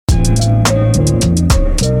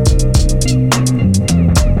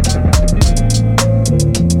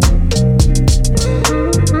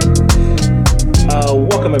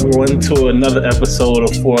another episode of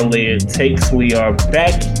Four Layered Takes. We are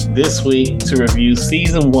back this week to review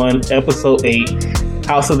Season 1, Episode 8,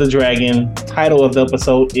 House of the Dragon. Title of the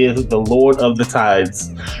episode is The Lord of the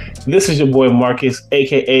Tides. This is your boy Marcus,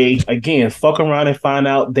 aka, again, fuck around and find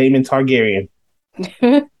out Daemon Targaryen.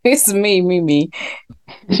 It's me.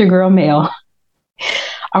 It's your girl Mel.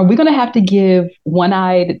 Are we gonna have to give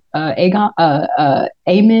one-eyed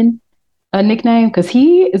Aemon a nickname? Because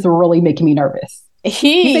he is really making me nervous.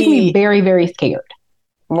 He's making me very, very scared.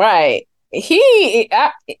 Right. He's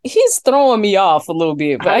throwing me off a little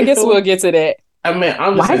bit, but I guess we'll get to that. I mean,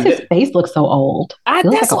 why does his face look so old?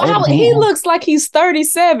 He looks like he's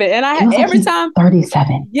 37, and every time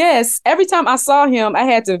 37. Yes, every time I saw him, I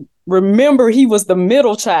had to remember he was the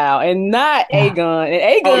middle child and not Aegon.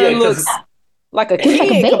 And Aegon looks like a kid,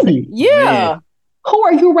 like a baby. Yeah. Man. Who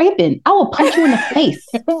are you raping? I will punch you in the face.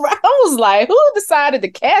 I was like, who decided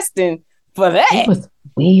the casting for that? It was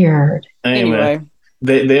weird. Anyway,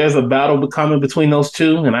 there's a battle coming between those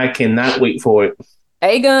two, and I cannot wait for it.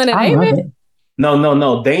 Aegon and Aemon?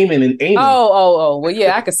 No, Daemon and Aemon. Oh. Well,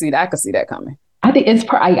 yeah, I could see that coming. I think it's.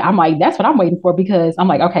 I'm like, that's what I'm waiting for, because I'm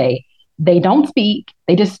like, okay, they don't speak.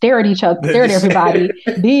 They just stare at each other, stare at everybody.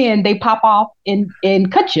 Then they pop off and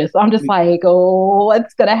cut you. So I'm just like, oh,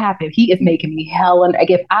 what's gonna happen? He is making me hell. And like,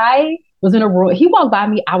 if I was in a room, he walked by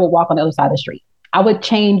me, I would walk on the other side of the street. I would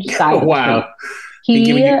change sides. Wow. He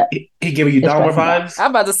giving you Dahmer vibes? I'm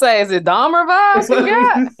about to say, is it Dahmer vibes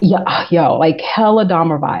you got? Yo, like hella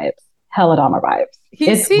Dahmer vibes.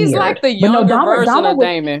 He's like the younger version of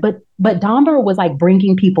Daemon. But Dahmer was like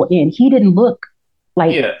bringing people in. He didn't look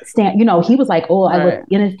like he was like, oh, I look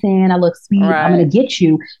innocent, I look sweet, I'm gonna get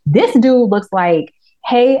you. This dude looks like,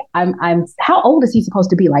 hey, I'm how old is he supposed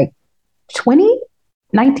to be? Like 20?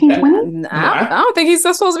 19, 20? I don't think he's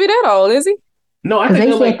supposed to be that old, is he? No, I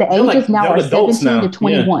think they said the ages now are 17 to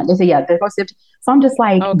 21. They say, they're going to 17. So I'm just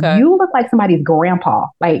like, you look like somebody's grandpa.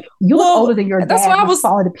 Like, you look older than your dad. That's why I was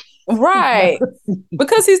right.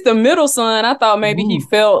 Because he's the middle son, I thought maybe he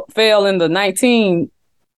fell in the 19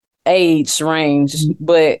 age range,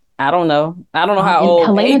 but I don't know. I don't know how old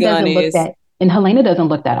Aegon is. And Helena doesn't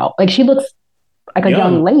look that old. Like, she looks like a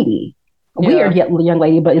young lady. Weird young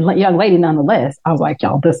lady, but young lady nonetheless. I was like,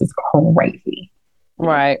 y'all, this is crazy.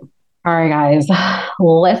 Right. All right, guys,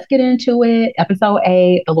 let's get into it. Episode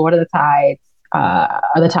 8, The Lord of the Tides,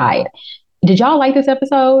 the Tide. Did y'all like this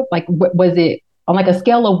episode? Like, was it on like a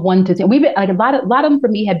scale of 1 to 10? We've been like a lot of them for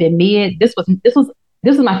me have been mid. This was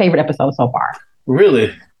my favorite episode so far.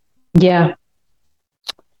 Really? Yeah.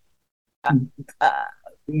 I'll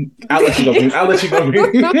let you go.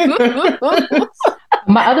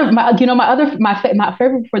 My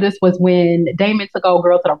favorite for this was when Daemon took old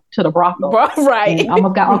girl to the brothel, right?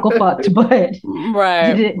 Almost got uncle fucked, but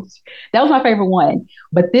right. That was my favorite one.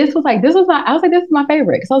 But I was like, this is my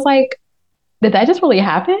favorite. So I was like, did that just really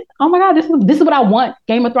happen? Oh my god, this is what I want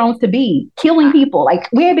Game of Thrones to be: killing people. Like,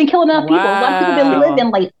 we ain't been killing enough people. A lot of people been living.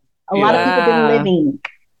 Like, a lot of people been living.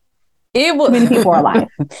 It was too many people are alive.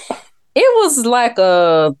 It was like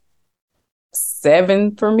a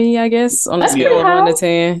 7 for me, I guess, on a scale of 1 to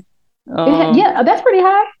 10. That's pretty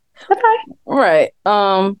high. That's high. Right.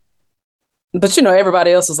 But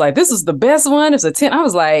everybody else was like, this is the best one. It's a 10. I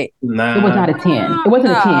was like, nah. It was not a 10. It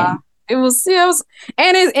wasn't a 10. It was,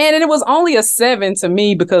 and it was only a 7 to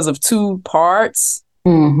me because of 2 parts.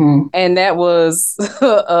 Mm-hmm. And that was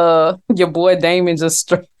your boy Daemon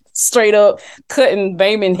just straight up cutting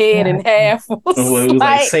Daemon's head in half. It was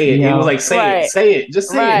like, say it. It was like, say it. Just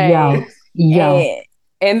say it. Yeah.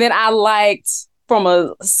 And then I liked, from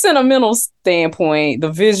a sentimental standpoint,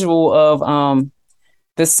 the visual of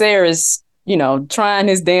Viserys, trying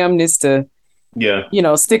his damnness to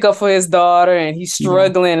stick up for his daughter, and he's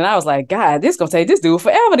struggling. And I was like, God, this gonna take this dude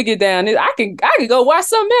forever to get down. I can go watch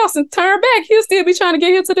something else and turn back. He'll still be trying to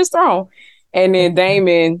get here to this throne. And then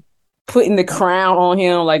Daemon putting the crown on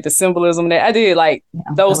him, like the symbolism that I did, like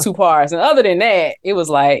those 2 parts. And other than that, it was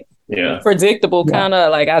like predictable, kind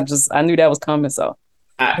of like I knew that was coming. So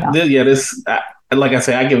like I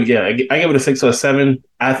said, I give it a 6 or a 7.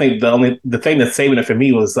 I think the thing that's saving it for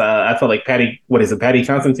me was I felt like Patty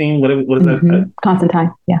Constantine? What is that?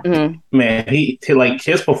 Constantine, yeah. Mm-hmm. Man, he like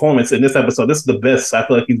his performance in this episode. This is the best I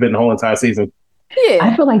feel like he's been the whole entire season. Yeah,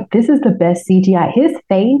 I feel like this is the best CGI. His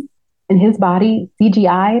face and his body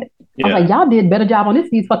CGI'd. I was like, y'all did a better job on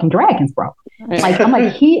these fucking dragons, bro. Like, I'm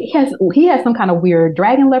like, he has some kind of weird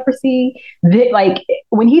dragon leprosy. Like,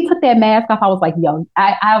 when he took that mask off, I was like, yo,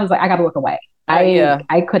 I was like, I gotta look away.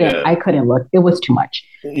 I couldn't look. It was too much.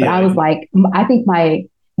 But I was like, I think my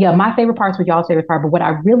favorite parts were y'all's favorite part. But what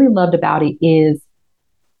I really loved about it is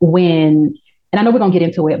when and I know we're gonna get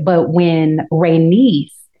into it, but when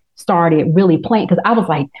Rhaenys started really playing, because I was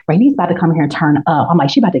like, Rhaenys about to come here and turn up. I'm like,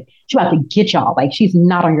 she about to get y'all. Like, she's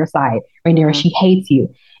not on your side, Rhaenyra. She hates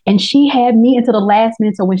you. And she had me into the last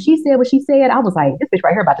minute. So when she said what she said, I was like, this bitch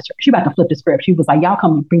right here she about to flip the script. She was like, y'all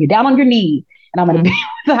come bring you down on your knees, and I'm gonna be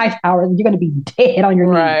the High Towers, and you're gonna be dead on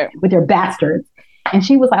your knees with your bastards. And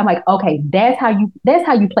she was like, I'm like, okay, that's how you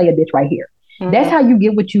play a bitch right here. That's how you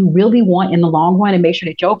get what you really want in the long run, and make sure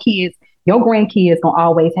that your kids, your grandkids, gonna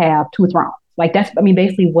always have two thrones. Like, that's, I mean,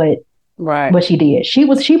 basically what she did. She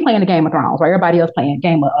playing the Game of Thrones, while everybody else playing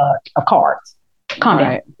Game of Cards. Calm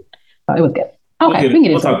down. So it was good. Okay,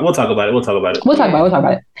 we'll talk about it.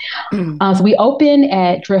 So we open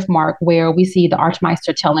at Driftmark, where we see the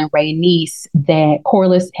Archmeister telling Rhaenys that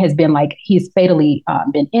Corlys has been he's fatally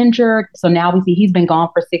been injured. So now we see he's been gone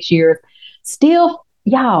for 6 years. Still,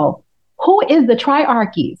 y'all, who is the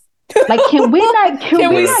Triarchies? Like, can we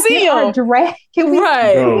see them? Can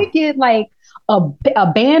we get a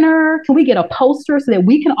banner? Can we get a poster so that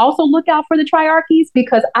we can also look out for the Triarchies?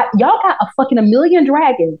 Because y'all got a million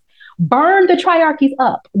dragons. Burn the Triarchies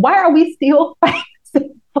up. Why are we still fighting?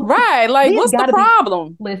 Right. Like, what's the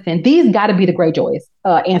problem? Listen, these got to be the Greyjoys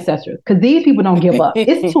ancestors, because these people don't give up.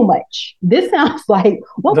 It's too much. This sounds like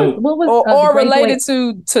what was or related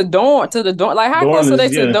to Dorne, to the Dorne. Like, how close are they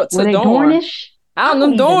to Dorne? Dornish? I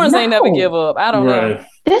don't know. Dorns ain't never give up. I don't know.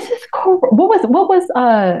 This is cool. What was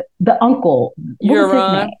the uncle?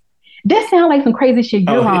 Euron. This sounds like some crazy shit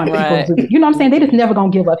Euron people do. You know what I'm saying? They just never gonna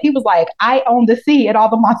give up. He was like, I own the sea and all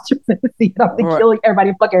the monsters in the sea. I'm gonna kill everybody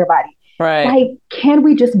and fuck everybody. Right. Like, can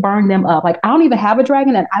we just burn them up? Like, I don't even have a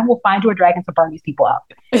dragon, and I will find you a dragon to burn these people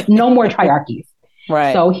up. No more Triarchies.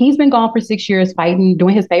 Right. So he's been gone for 6 years, fighting,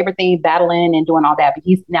 doing his favorite thing, battling and doing all that. But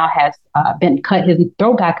he's now has been cut. His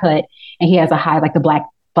throat got cut, and he has a high, like the black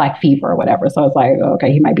fever or whatever. So it's like,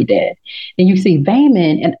 okay, he might be dead. And you see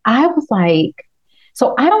Vaemond, and I was like,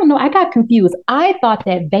 so I don't know. I got confused. I thought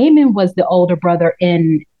that Vaemond was the older brother,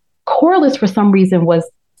 and Corlys, for some reason, was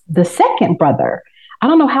the second brother. I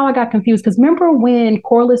don't know how I got confused, because remember when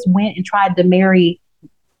Corlys went and tried to marry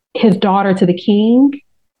his daughter to the king?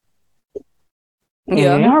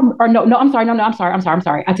 Yeah. No, I'm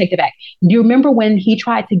sorry. I take it back. Do you remember when he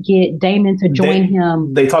tried to get Daemon to join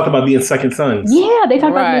him? They talked about being second sons. Yeah, they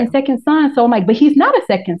talked about being second son. So I'm like, but he's not a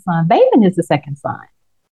second son. Vaemond is the second son.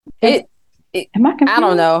 Am I confused? I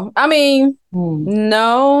don't know. I mean,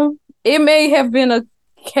 no. It may have been a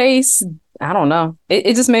case. I don't know.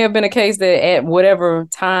 It just may have been a case that at whatever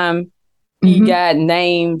time he got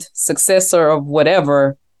named successor of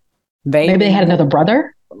whatever, Vaemond, maybe they had another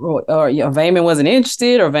brother. Or Vaemond wasn't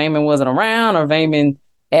interested, or Vaemond wasn't around, or Vaemond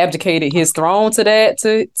abdicated his throne to that.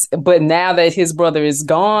 But now that his brother is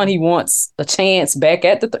gone, he wants a chance back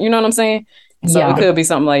at you know what I'm saying? So it could be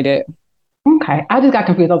something like that. Okay, I just got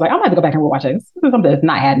confused. I was like, I'm gonna have to go back and rewatch it. This is something that's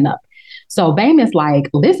not adding up. So Vaemond's like,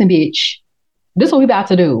 listen, bitch, this is what we about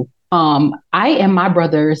to do. I am my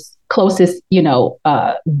brother's closest,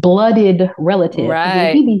 blooded relative.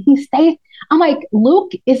 Right. He stayed. I'm like,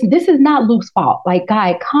 Luke, this is not Luke's fault. Like,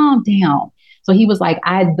 guy, calm down. So he was like,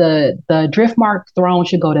 the Driftmark throne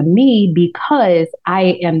should go to me because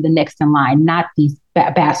I am the next in line, not these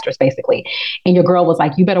bastards, basically. And your girl was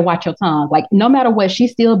like, you better watch your tongue. Like, no matter what,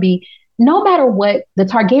 the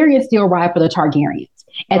Targaryens still ride for the Targaryens.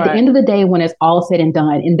 At the end of the day, when it's all said and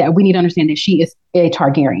done, and that we need to understand that she is a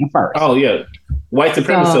Targaryen first. Oh yeah, white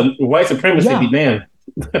supremacy be damned.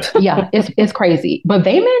 Yeah, it's crazy. But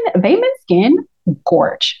Vaemond's skin,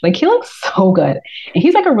 gorge. Like, he looks so good, and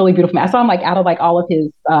he's like a really beautiful man. I saw him like out of like all of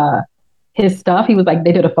his stuff. He was like,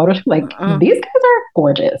 they did a photo shoot. Like, these guys are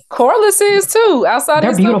gorgeous. Corlys is too. Outside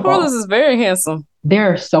they're beautiful. Corlys is very handsome.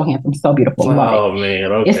 They're so handsome, so beautiful. Oh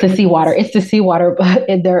man, okay. It's the seawater, but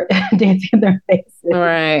they're dancing in their faces.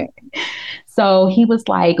 Right. So he was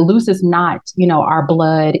like, Luce is not, our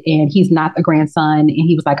blood, and he's not the grandson. And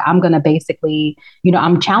he was like, I'm going to basically,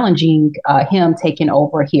 I'm challenging him taking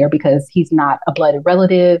over here because he's not a blooded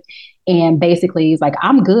relative. And basically he's like,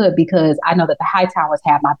 I'm good because I know that the High Towers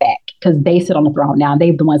have my back because they sit on the throne now. And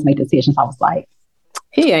they're the ones make decisions. I was like,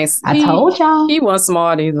 I told y'all. He wasn't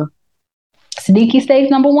smart either. Sneaky stage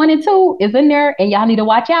number 1 and 2 is in there, and y'all need to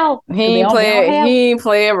watch out. He ain't play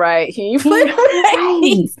it right.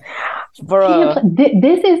 Bruh.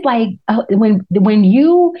 This is like when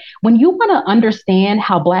you want to understand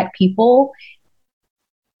how Black people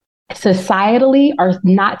societally are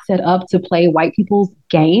not set up to play white people's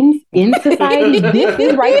games in society. This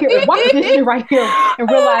is right here. Watch this shit right here and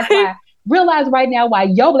realize right now why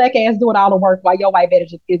your Black ass doing all the work while your white bitch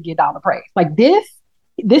just getting all the praise. Like this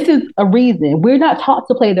is a reason. We're not taught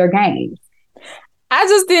to play their games. I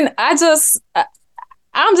just didn't. I'm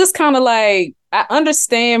just kind of like, I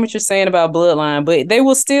understand what you're saying about bloodline, but they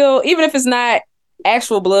will still, even if it's not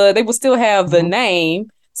actual blood, they will still have the name.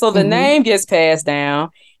 So the name gets passed down.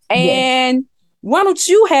 And why don't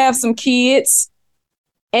you have some kids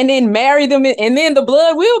and then marry them, and then the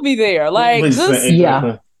blood will be there? Like, just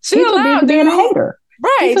chill out, being a hater.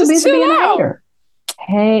 Right, just chill out.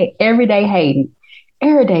 Hey, everyday hating.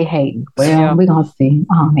 Well, we're gonna see.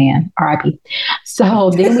 Oh man, R.I.P. So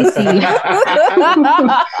then we see. I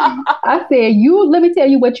said, let me tell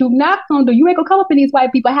you what you not gonna do. You ain't gonna come up in these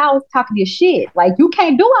white people's house talking your shit. Like, you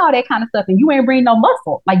can't do all that kind of stuff, and you ain't bring no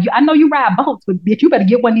muscle. Like, I know you ride boats, but bitch, you better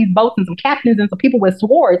get one of these boats and some captains and some people with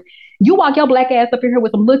swords. You walk your black ass up in here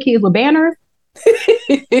with some little kids with banners.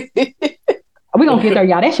 We're going to get there,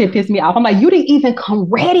 y'all. That shit pissed me off. I'm like, you didn't even come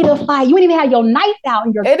ready to fight. You didn't even have your knife out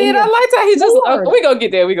in your And then I liked how he just, we're going to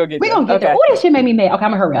get there. We're going to get there. Oh, that shit made me mad. Okay,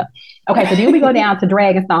 I'm going to hurry up. Okay, so then we go down to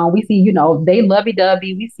Dragonstone. We see, they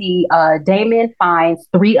lovey-dovey. We see Daemon finds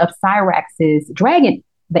 3 of Syrax's dragon,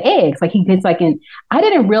 the eggs. Like, he gets like I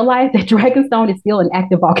didn't realize that Dragonstone is still an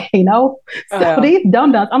active volcano. So these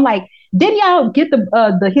dum-dums, I'm like, didn't y'all get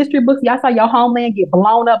the history books? Y'all saw your homeland get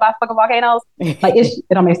blown up by fucking volcanoes? Like, it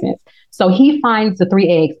don't make sense. So he finds the 3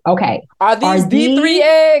 eggs. Okay. Are these the 3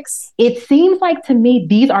 eggs? It seems like to me,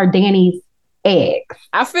 these are Dany's eggs.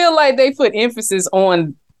 I feel like they put emphasis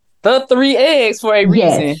on the 3 eggs for a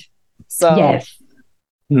reason. Yes. So yes.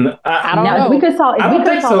 I don't know. If we could saw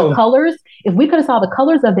the colors, if we could have saw the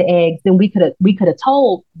colors of the eggs, then we could have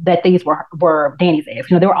told that these were Dany's eggs.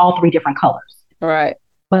 They were all 3 different colors. Right.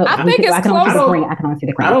 But I think it's close. I can only see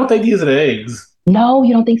the green. I don't think these are the eggs. No,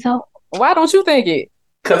 you don't think so? Why don't you think it?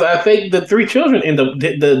 Because I think the 3 children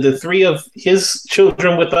the 3 of his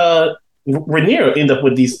children with Rhaenyra end up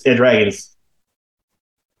with these dragons.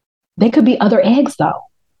 They could be other eggs, though.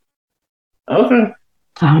 Okay.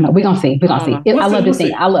 I don't know. We're gonna see. I love this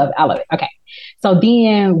thing. I love it. Okay. So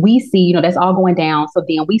then we see, that's all going down. So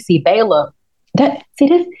then we see Baela.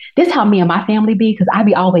 This how me and my family be, because I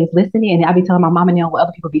be always listening and I be telling my mom and them what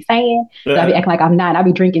other people be saying. So I be acting like I'm not. I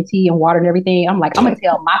be drinking tea and water and everything. I'm like, I'm gonna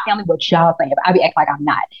tell my family what y'all saying, but I be acting like I'm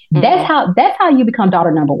not. Mm-hmm. That's how you become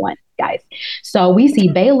daughter number 1, guys. So we see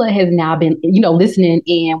Baela has now been, listening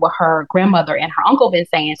in what her grandmother and her uncle been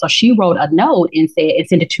saying. So she wrote a note and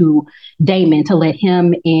sent it to Daemon to let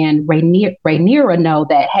him and Rhaenyra know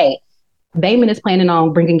that, hey, Daemon is planning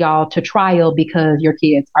on bringing y'all to trial because your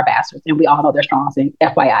kids are bastards, and we all know they're strong. And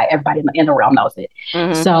FYI, everybody in the realm knows it.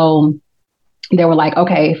 Mm-hmm. So they were like,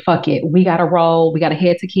 okay, fuck it. We got to roll. We got to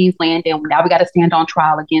head to King's Landing. Now we got to stand on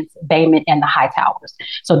trial against Daemon and the Hightowers.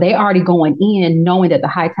 So they already going in knowing that the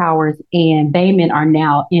Hightowers and Daemon are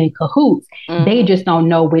now in cahoots. Mm-hmm. They just don't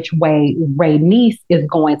know which way Rhaenys is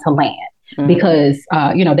going to land. Mm-hmm. Because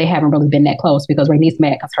they haven't really been that close, because Rhaenys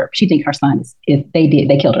mad because she thinks her son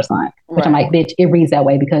they killed her son. Which I'm like, bitch, it reads that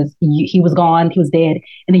way because he was gone, he was dead,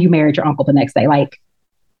 and then you married your uncle the next day. Like,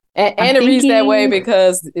 and it reads that way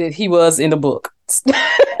because he was in the book.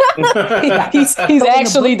 he's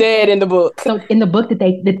actually dead in the book. So in the book, did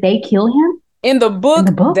they kill him? In the book,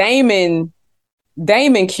 Daemon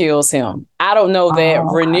kills him. I don't know that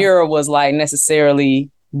Rhaenyra was like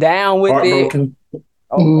necessarily down with it.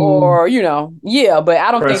 Or but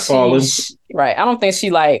I don't think she I don't think she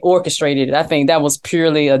like orchestrated it. I think that was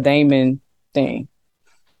purely a Daemon thing.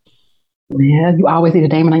 Yeah, you always need a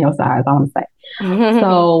Daemon on your side, is all I'm saying. Mm-hmm.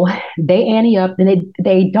 So they ante up, and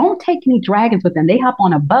they don't take any dragons with them. They hop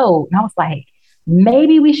on a boat, and I was like,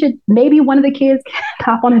 maybe one of the kids can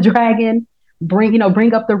hop on a dragon,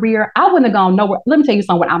 bring up the rear. I wouldn't have gone nowhere. Let me tell you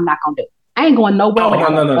something. What I'm not gonna do. I ain't going nowhere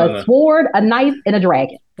without a sword, a knife, and a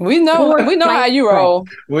dragon. We know how you roll.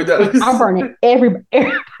 I'm burning everybody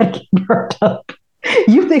getting burned up.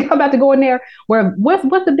 You think I'm about to go in there where what's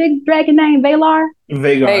the big dragon name? Valar?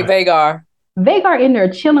 Vhagar. Vhagar in there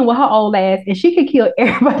chilling with her old ass, and she could kill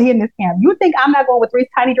everybody in this camp. You think I'm not going with 3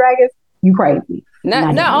 tiny dragons? You crazy.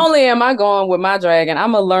 Not only am I going with my dragon,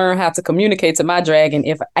 I'm gonna learn how to communicate to my dragon.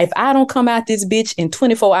 If I don't come out this bitch in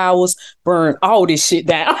 24 hours, burn all this shit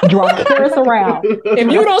down. Draw Karis around.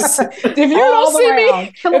 If you don't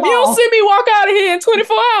see me walk out of here in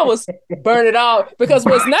 24 hours, burn it all. Because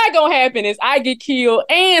what's not gonna happen is I get killed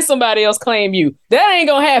and somebody else claim you. That ain't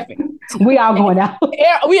gonna happen. We all going out.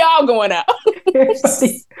 We all going out.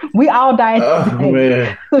 We all die. Oh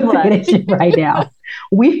man! Look at that shit right now.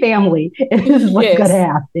 We family, and this is what's gonna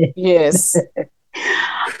happen. Yes.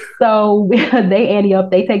 So they ante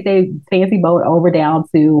up. They take their fancy boat over down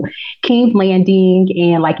to King's Landing,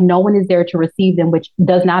 and like no one is there to receive them, which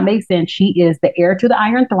does not make sense. She is the heir to the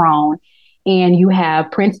Iron Throne, and you have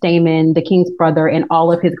Prince Damon, the king's brother, and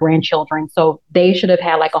all of his grandchildren. So they should have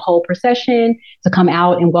had like a whole procession to come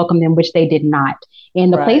out and welcome them, which they did not.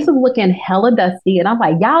 And the place was looking hella dusty. And I'm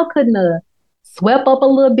like, y'all couldn't have swept up a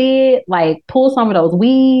little bit, like pull some of those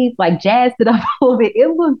weeds, like jazzed it up a little bit. It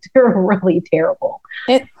looked really terrible.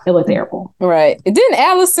 It looked terrible. Right. Didn't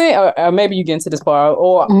Allison, or maybe you get into this part,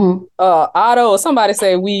 or Otto or somebody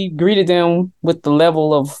say we greeted them with the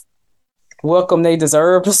level of welcome they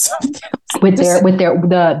deserved or something? With their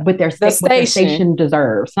station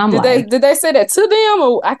deserves. Did they say that to them,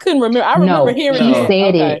 or I couldn't remember? I remember hearing he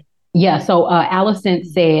said it. Yeah. So Allison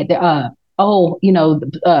said, the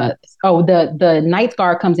Knights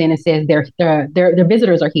Guard comes in and says their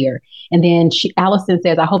visitors are here, and then Allison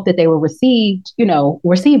says, I hope that they were received well,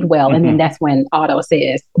 mm-hmm. And then that's when Otto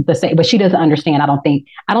says the same, but she doesn't understand. I don't think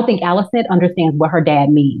Allison understands what her dad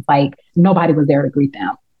means. Like nobody was there to greet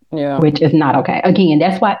them. Yeah, which is not okay. Again,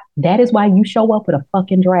 that is why you show up with a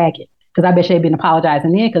fucking dragon. Because I bet they've been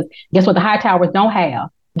apologizing then. Because guess what the Hightowers don't have?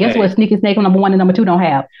 Guess what Sneaky Snake number 1 and number 2 don't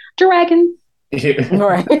have? Dragons.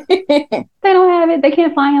 Right. They don't have it. They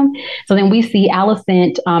can't fly them. So then we see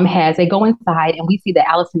Alicent they go inside and we see that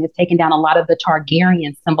Alicent has taken down a lot of the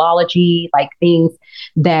Targaryen symbology, like things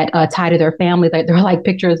that tie to their family. Like they're like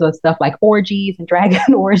pictures of stuff like orgies and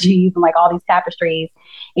dragon orgies and like all these tapestries.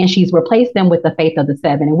 And she's replaced them with the Faith of the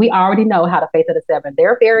Seven. And we already know how the Faith of the Seven,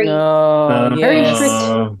 they're a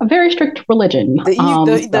very strict religion.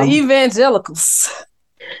 The evangelicals.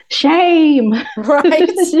 Shame. Right.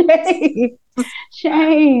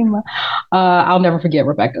 Shame. I'll never forget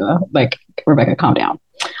Rebecca. Like, Rebecca, calm down.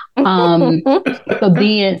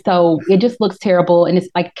 So it just looks terrible, and it's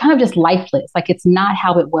like kind of just lifeless. Like it's not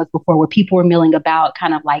how it was before, where people were milling about,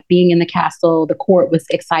 kind of like being in the castle. The court was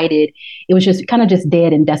excited. It was just kind of just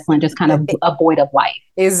dead and desolate, just kind of a void of life.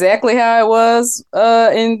 Exactly how it was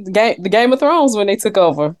in the Game of Thrones when they took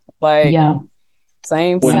over. Like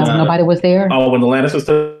same. Nobody was there. Oh, when the Lannisters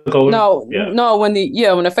took over. No, when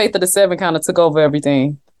the Faith of the Seven kind of took over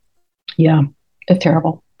everything. Yeah, it's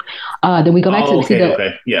terrible. Then we go back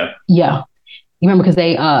to yeah. You remember because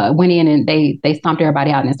they went in and they stomped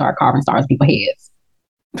everybody out and started carving stars people's heads.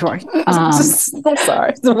 Right. I'm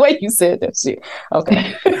sorry, the way you said that shit.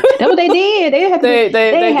 Okay, that's what they did. They had to. They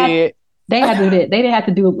did. They had to do that. They didn't have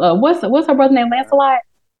to do. What's her brother's name? Lancelot.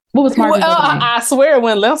 What was Margaret's name? I swear it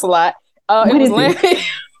wasn't Lancelot. What is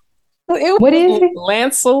it?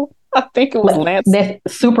 Lancel. I think it was Lance. That's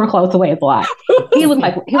super close to Lancelot. He looked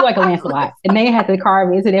like a Lancelot, and they had to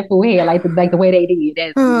carve into their fool head like the way they did.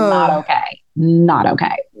 That's not okay. Not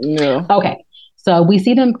okay. No. Okay. So we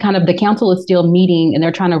see them kind of, the council is still meeting and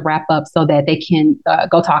they're trying to wrap up so that they can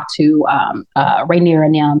go talk to Rhaenyra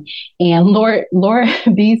and them. And Lord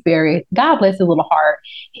Beesbury, God bless his little heart,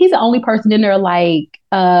 he's the only person in there like,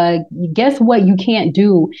 guess what you can't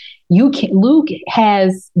do? Luke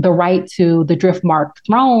has the right to the Driftmark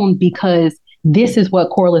throne because this is what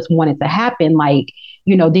Corlys wanted to happen. Like,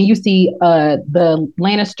 then you see the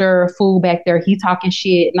Lannister fool back there, he's talking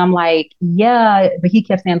shit. And I'm like, yeah, but he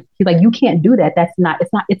kept saying, he's like, you can't do that.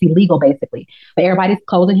 It's illegal basically. But everybody's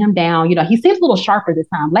closing him down. He seems a little sharper this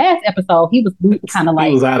time. Last episode, he was kind of like,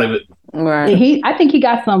 he was out of it. Right. I think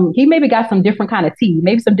he maybe got some different kind of tea,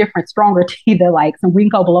 maybe some different stronger tea than like some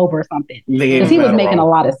Winco Biloba or something. Because he was making a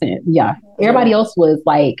lot of sense. Yeah. Everybody else was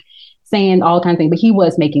like saying all kinds of things, but he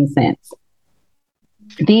was making sense.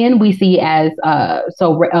 Then we see Alicent's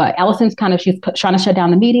she's trying to shut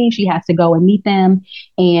down the meeting. She has to go and meet them.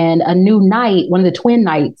 And a new knight, one of the twin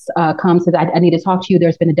knights, comes and says, I need to talk to you.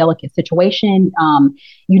 There's been a delicate situation.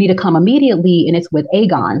 You need to come immediately. And it's with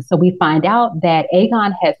Aegon. So we find out that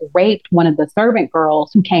Aegon has raped one of the servant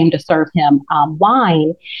girls who came to serve him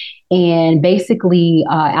wine. And basically,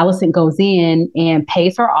 Alicent goes in and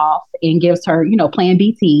pays her off and gives her, Plan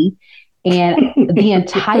BT. And the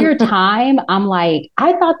entire time, I'm like,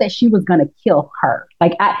 I thought that she was gonna kill her.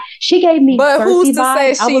 Like, she gave me. But who's to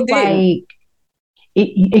say she didn't? Like,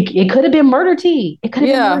 it could have been murder tea. It could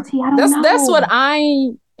have been murder tea. I don't know. That's what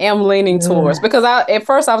I am leaning towards because at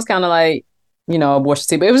first I was kind of like, abortion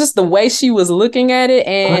tea, but it was just the way she was looking at it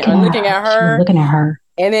and looking at her,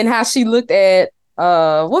 and then how she looked at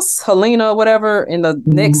what's Helena, whatever, in the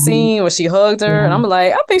next scene where she hugged her, and I'm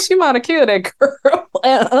like, I think she might have killed that girl.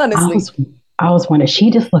 Honestly, I was wondering. She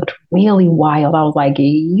just looked really wild. I was like,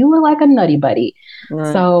 you look like a nutty buddy.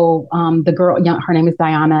 Right. So the girl, her name is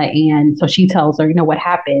Diana, and so she tells her, what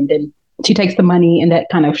happened, and she takes the money, and that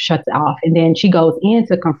kind of shuts off. And then she goes in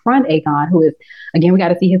to confront Aegon, who is, again, we got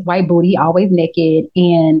to see his white booty, always naked,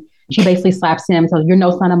 and she basically slaps him. So you're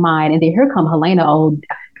no son of mine. And then here come Helena, old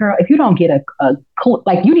girl. If you don't get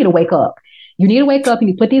like, you need to wake up. You need to wake up and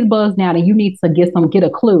you put these bugs down and you need to get a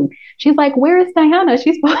clue. She's like, where is Diana?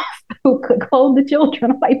 She's supposed to clothe the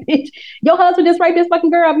children. I'm like, bitch, your husband just raped this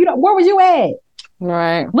fucking girl. Where was you at?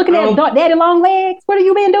 Right. Looking at daddy long legs. What have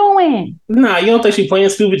you been doing? Nah, you don't think she's playing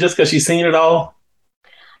stupid just because she's seen it all?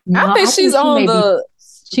 No, I think she's on the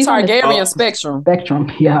Targaryen spectrum.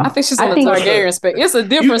 Yeah. I think she's on the Targaryen spectrum. It's a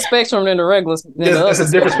different spectrum than the regular. It's a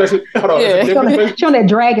different spectrum. Hold on. Yeah. She's on that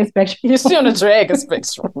dragon spectrum. She's on the dragon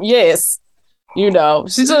spectrum. Yes. She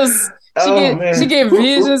get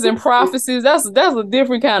visions and prophecies. That's a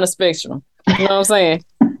different kind of spectrum. You know what I'm saying?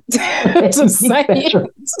 Just saying.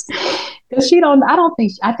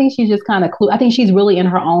 I think she's just kind of I think she's really in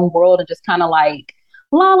her own world and just kind of like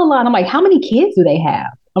la la la. And I'm like, how many kids do they have?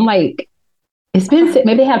 I'm like, it's been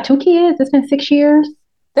maybe they have 2 kids. It's been 6 years.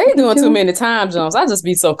 They doing too many time zones. I just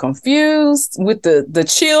be so confused with the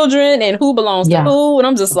children and who belongs to who, and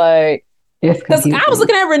I'm just like, because I was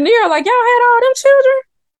looking at Rhaenyra like, y'all had all them children.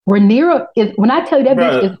 Rhaenyra is, when I tell you that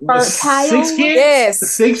bitch is fertile. 6 kids? Yes.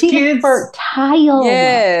 6 kids? Fertile.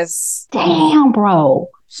 Yes. Damn, bro.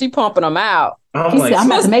 She pumping them out. I'm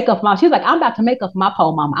about to make up my. She's like, I'm about to make up my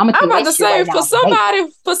pole mama. I'm about to say for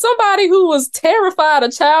somebody who was terrified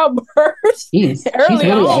of childbirth early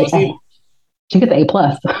on. She gets A+.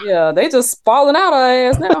 Yeah, they just falling out of her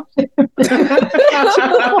ass now.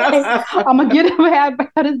 I'm gonna get him, have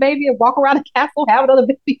this baby, and walk around the castle, have another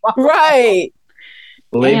baby. Right.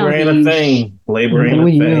 Labor ain't a thing. Labor ain't a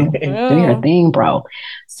thing. They're a thing, bro.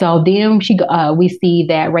 So then we see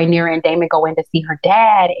that Rhaenyra and Daemon go in to see her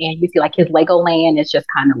dad, and you see like his Legoland is just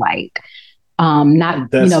kind of like not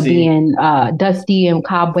dusty. Being dusty and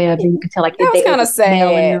cobwebs, and you can tell like it was kind of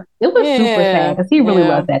sad. It was super sad because he really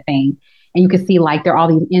loves that thing, and you can see like there are all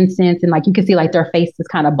these incense, and like you can see like their faces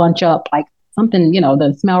kind of bunch up, like something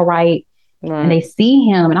doesn't smell right. And they see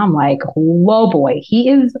him, and I'm like, whoa, boy, he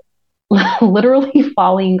is literally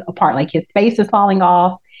falling apart. Like his face is falling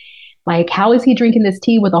off. Like, how is he drinking this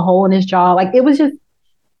tea with a hole in his jaw? Like, it was a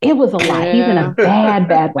lot. Yeah. He's in a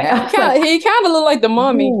bad way. He kind of looked like the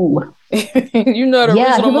mummy. You know the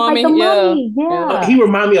original mummy? Like the mummy. Yeah. He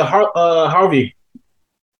reminded me of Harvey.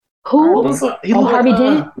 Who? Harvey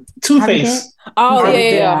Dent? Two-Face. Oh,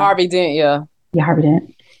 yeah. Harvey Dent, yeah. Yeah, Harvey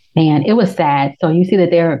Dent. Man, it was sad. So you see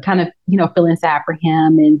that they're kind of, feeling sad for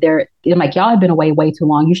him. And they're like, y'all have been away way too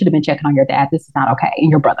long. You should have been checking on your dad. This is not okay.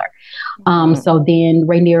 And your brother. So then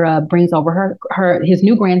Rhaenyra brings over his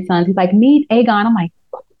new grandson. He's like, meet Aegon. I'm like,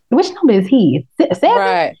 which number is he? 7?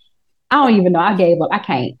 Right. I don't even know. I gave up. I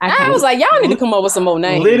can't. I was like, y'all need to come up with some more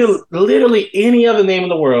names. Literally any other name in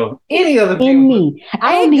the world. Any other name.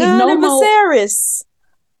 I don't need no more. Viserys.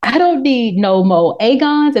 I don't need no more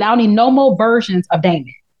Aegons, and I don't need no more versions of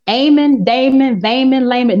Daemon. Damon,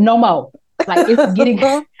 Vayman, no more. Like it's getting.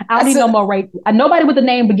 I don't need no more nobody with the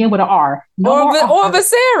name begin with an R. Or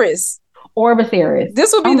Viserys. Or Viserys.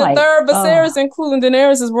 This will be the third Viserys, including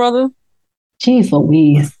Daenerys' brother. Jeez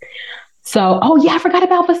Louise. So, I forgot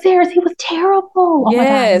about Viserys. He was terrible. Oh my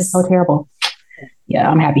God, he was so terrible. Yeah,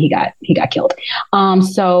 I'm happy he got killed.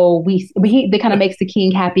 So they kind of makes the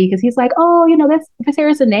king happy because he's like, that's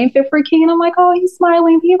Viserys a name fit for a king, and I'm like, he's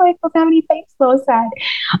smiling. He like doesn't have any face, so sad.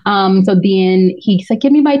 So then he's like,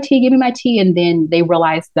 give me my tea, and then they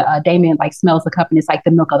realize that Daemon like smells the cup and it's like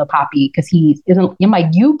the milk of the poppy because I'm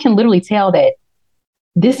like, you can literally tell that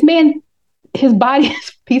this man, his body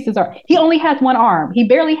pieces he only has one arm. He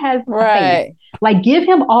barely has a face. Like give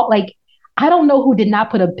him all like I don't know who did not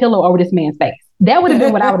put a pillow over this man's face. That would have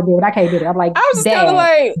been what I would have done, but I can't do it. I'm like, I was just kind of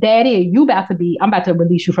like, Daddy, I'm about to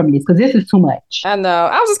release you from this because this is too much. I know.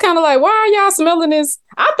 I was just kind of like, why are y'all smelling this?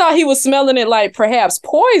 I thought he was smelling it like perhaps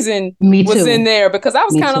poison was in there because I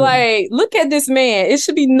was kind of like, look at this man. It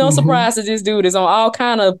should be no surprise that this dude is on all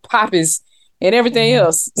kind of poppies and everything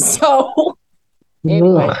else. So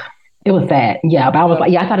anyway. Ugh. It was sad. Yeah, but I was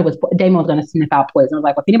like, I thought it was Daemon was going to sniff out poison. I was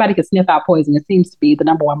like, well, if anybody could sniff out poison, it seems to be the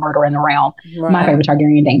number one murderer in the realm. Right. My favorite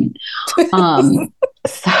Targaryen, Daemon.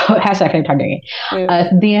 So hashtag favorite Targaryen. Yeah.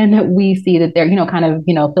 Then we see that they're, kind of,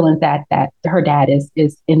 feeling that her dad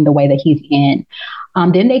is in the way that he's in.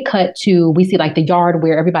 Then they cut to, we see like the yard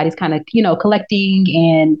where everybody's kind of, collecting,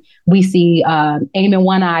 and we see Aemon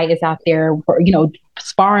One Eye is out there,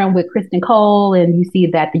 sparring with Kristen Cole, and you see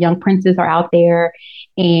that the young princes are out there,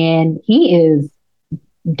 and he is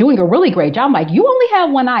doing a really great job. I'm like, you only have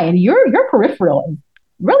one eye, and your peripheral is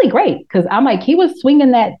really great, because I'm like, he was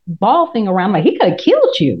swinging that ball thing around like he could have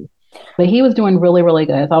killed you, but he was doing really, really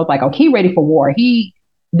good. So I was like, okay, ready for war.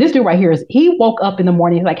 This dude right here he woke up in the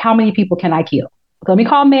morning, he's like, how many people can I kill? Let me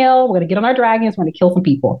call Mel. We're going to get on our dragons. We're going to kill some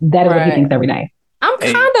people. That is what he thinks every day. I'm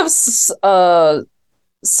kind of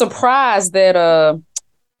surprised that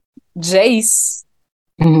Jace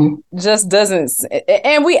just doesn't,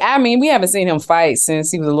 and we haven't seen him fight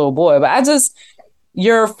since he was a little boy, but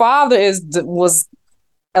your father was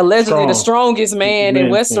allegedly the strongest man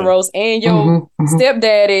in Westeros, and your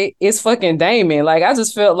stepdaddy is fucking Daemon. Like, I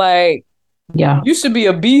just felt like, you should be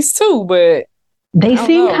a beast too, but they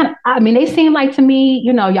seem they seem like, to me,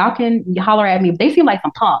 y'all can holler at me, but they seem like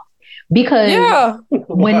some punks. Because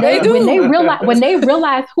when they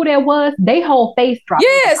realized who that was, they whole face dropped.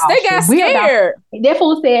 Yes, they got scared. That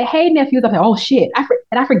fool said, "Hey, nephews." I'm like, "Oh shit!"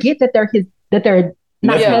 I forget that they're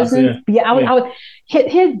not cousins. Yeah, I was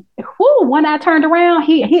his one eye turned around.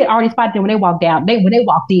 He had already spotted them when they walked down. When they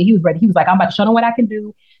walked in, he was ready. He was like, "I'm about to show them what I can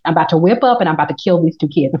do. I'm about to whip up and I'm about to kill these two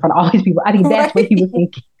kids in front of all these people." I think that's what he was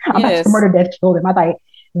thinking. I'm about to murder, death, kill them. I thought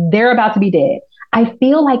they're about to be dead. I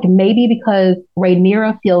feel like maybe because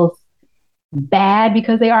Rhaenyra feels bad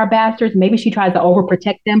because they are bastards, maybe she tries to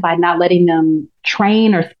overprotect them by not letting them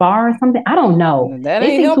train or spar or something. I don't know. That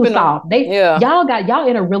ain't helping too soft. Y'all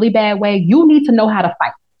in a really bad way. You need to know how to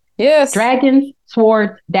fight. Yes. Dragons,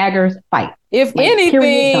 swords, daggers, fight. If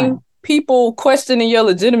anything, people questioning your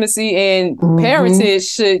legitimacy and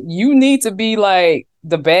parentage, you need to be like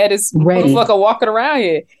the baddest motherfucker walking around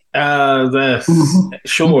here. That's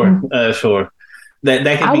sure. That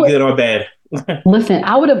can be good or bad. Listen,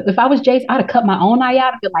 I would have, if I was Jace, I'd have cut my own eye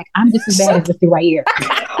out and been like, I'm just as bad as this dude right here.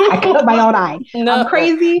 I cut my own eye. No. I'm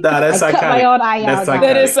crazy. No, that's psychotic. Cut my own eye out.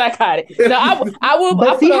 That is psychotic. No, I will.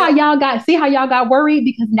 But see how y'all got worried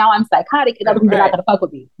because now I'm psychotic and other people are not gonna fuck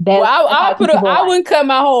with me. I wouldn't cut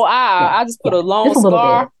my whole eye. Yeah. I just put a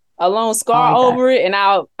long scar over it, and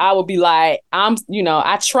I would be like,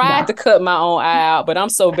 I tried to cut my own eye out, but I'm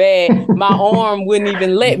so bad, my arm wouldn't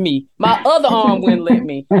even let me. My other arm wouldn't let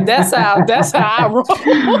me. That's how I roll.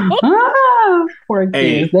 Poor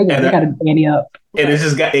kids, they gotta banny up. And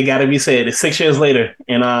it got to be said. It's 6 years later,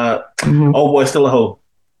 and old boy's still a hoe.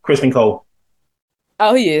 Crispin Cole.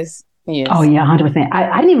 Oh, he is. Yes. Oh yeah, 100%.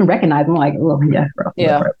 I didn't even recognize him. Like, oh yeah, bro.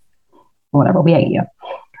 Yeah. Whatever. We hate you.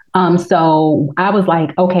 So I was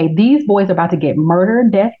like, okay, these boys are about to get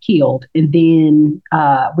murdered, death, killed. And then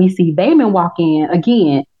we see Vaemon walk in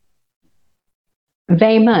again.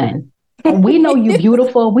 Vaemon, we know you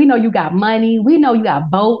beautiful. We know you got money. We know you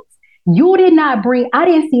got boats. You did not I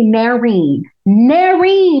didn't see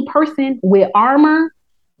Nareen person with armor,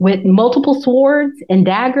 with multiple swords and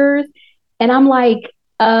daggers. And I'm like,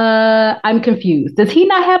 I'm confused. Does he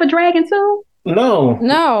not have a dragon too? No.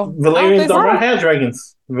 Valyrians don't have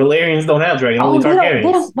dragons. Only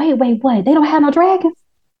Targaryens. Wait, what? They don't have no dragons?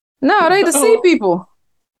 No, they the sea people.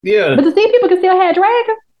 Yeah. But the sea people can still have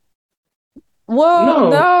dragons? Well,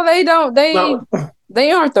 no, they don't.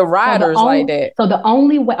 They aren't the riders like that. So the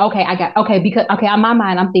only way, because on my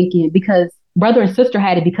mind, I'm thinking because brother and sister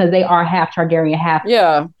had it because they are half Targaryen, half.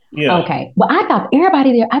 Yeah. Okay. Well, I thought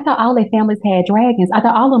all their families had dragons. I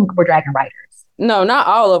thought all of them were dragon riders. No, not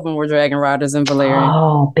all of them were dragon riders in Valyria.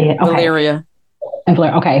 Oh, okay. Valyria. And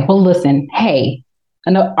Valyria. Okay. Well, listen. Hey,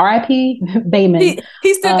 I know R.I.P. Vaemon.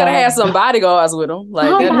 He still gotta have some bodyguards with him.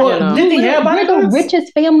 Like, didn't he have bodyguards? We're the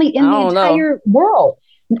richest family in the entire world.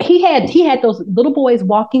 He had those little boys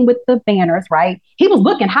walking with the banners, right? He was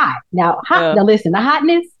looking hot. Now, listen, the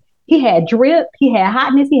hotness. He had drip. He had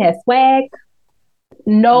hotness. He had swag.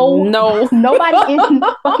 No, nobody in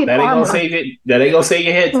fucking armor. That ain't gonna save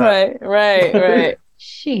your head top. Right.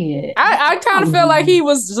 Shit. I kind of felt like he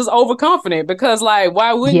was just overconfident because, like,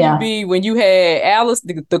 why wouldn't you be when you had Alice,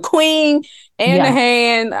 the queen, and the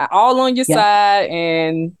hand all on your side,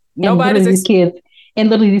 and nobody's these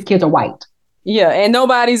kids are white. Yeah, and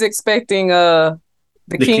nobody's expecting the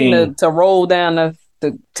king to roll down the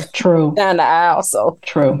down the aisle. So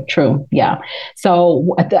true. Yeah.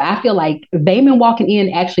 So I feel like Vaemon walking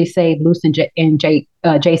in actually saved Luke and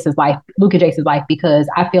Jace's life because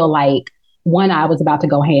I feel like one eye was about to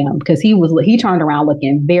go ham because he turned around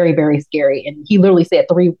looking very, very scary, and he literally said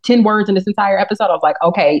 10 words in this entire episode. I was like,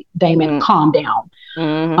 okay, Daemon, calm down.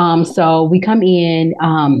 Mm-hmm. So we come in.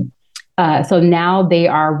 So now they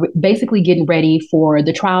are basically getting ready for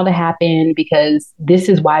the trial to happen because this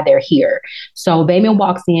is why they're here. So Vaemon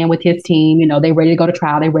walks in with his team. They ready to go to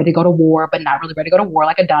trial. They ready to go to war, but not really ready to go to war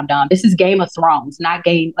like a dum-dum. This is Game of Thrones, not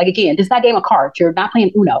game. Like, again, this is not Game of Cards. You're not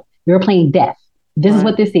playing Uno. You're playing death. This is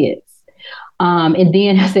what this is. And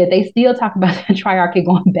then I said they still talk about the Triarchy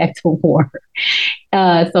going back to war.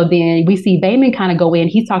 So then we see Vaemon kind of go in.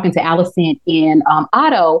 He's talking to Alicent and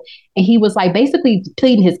Otto, and he was like basically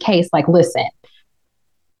pleading his case. Like, listen,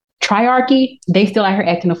 Triarchy, they still out here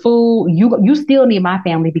acting a fool. You still need my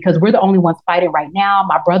family because we're the only ones fighting right now.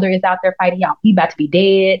 My brother is out there fighting. He about to be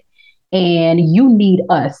dead. and you need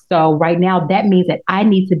us. So right now, that means that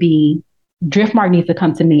Driftmark needs to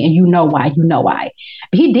come to me, and you know why.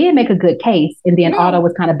 But he did make a good case, and then Otto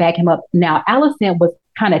was kind of backing him up. Now, Alicent was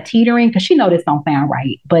kind of teetering because she know this don't sound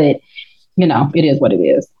right, but it is what it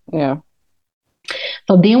is. Yeah.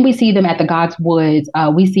 So then we see them at the Godswoods.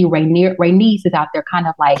 We see Rhaenys is out there kind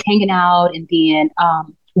of like hanging out, and then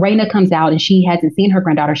Rhaena comes out and she hasn't seen her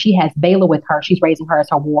granddaughter. She has Baela with her. She's raising her as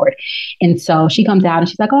her ward. And so she comes out and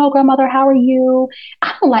she's like, "Oh, grandmother, how are you?"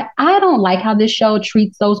 I don't like how this show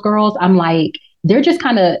treats those girls. I'm like, they're just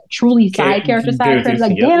kind of truly side characters.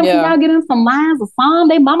 Like, damn, can y'all get them some lines or something?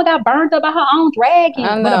 They mama got burned up by her own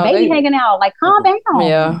dragon with a baby hanging out. Like, calm down.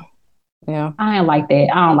 Yeah. I don't like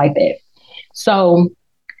that. So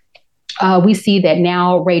we see that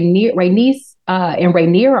now Rhaenys and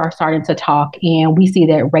Rhaenyra are starting to talk, and we see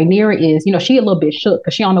that Rhaenyra is, she a little bit shook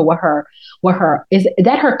because she don't know what her is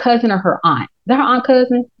that her cousin or her aunt? Is that her aunt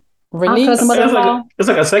cousin? Rhaenys? It's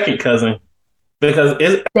like a second cousin because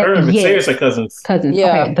her and Viserys are cousins. Cousins.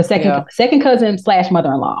 Yeah. Okay. The second cousin /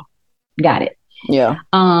 mother-in-law. Got it. Yeah.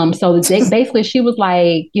 So basically she was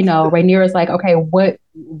like, Rhaenyra's like, okay,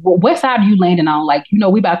 what side are you landing on? Like,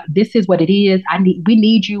 this is what it is. We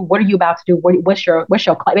need you. What are you about to do? What's your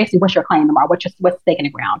claim tomorrow? What's stake in the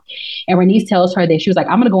ground? And Rhaenys tells her that she was like,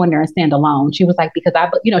 I'm going to go in there and stand alone. She was like, because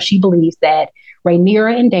she believes that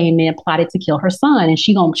Rhaenyra and Daemon plotted to kill her son, and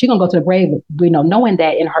she gonna go to the grave, knowing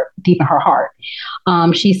that deep in her heart.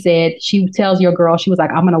 She tells your girl, she was like,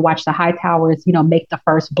 I'm gonna watch the High Towers, make the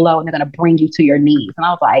first blow, and they're gonna bring you to your knees. And I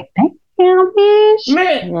was like, damn, bitch.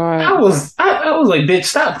 Man, right. I was like, bitch,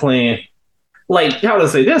 stop playing. Like, how to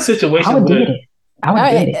say, there's situations I would did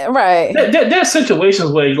it. Right. There's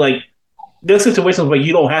situations where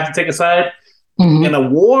you don't have to take a side. Mm-hmm. In a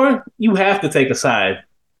war, you have to take a side.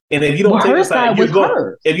 And if you don't take a side, you're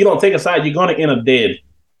going to end up dead.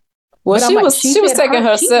 Well, she was taking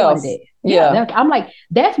herself. Yeah. I'm like,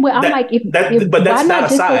 that's what I'm like. But that's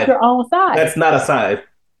not a side. Take your own side? That's not a side.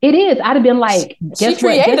 It is. I'd have been like, she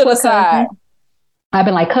created a side. I've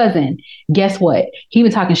been like, cousin, guess what? He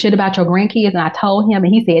was talking shit about your grandkids, and I told him,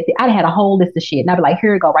 and he said, I'd had a whole list of shit. And I'd be like,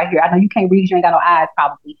 here you go, right here. I know you can't read, you ain't got no eyes,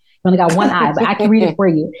 probably. You only got one eye, but I can read it for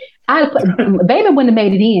you. Baby wouldn't have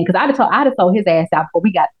made it in because I'd have told his ass out before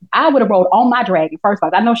I would have rode on my dragon first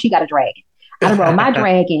of all. I know she got a dragon. I'd have rode my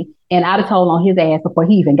dragon and I'd have told on his ass before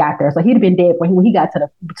he even got there. So he'd have been dead when he got to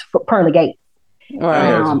the pearly gates.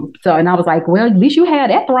 Right. So, and I was like, well, at least you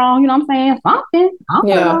had that throne. You know what I'm saying? Something.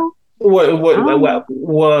 Yeah. Well,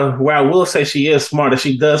 I will say she is smart.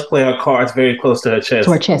 She does play her cards very close to her chest.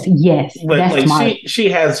 To her chest, yes. But that's smart.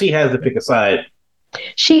 She has to pick a side.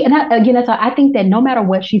 I think that no matter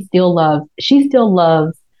what, she still loves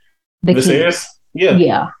the Viserys.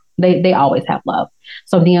 Yeah. They always have love.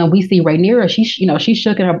 So then we see Rhaenyra, she's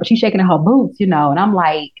shaking her boots, and I'm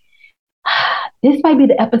like, this might be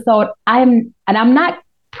the episode. I'm not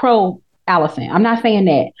pro Alicent. I'm not saying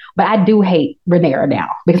that, but I do hate Rhaenyra now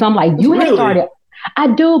because I'm like, you have started. I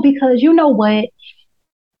do, because you know what?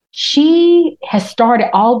 She has started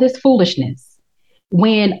all this foolishness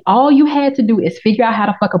when all you had to do is figure out how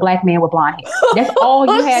to fuck a black man with blonde hair. That's all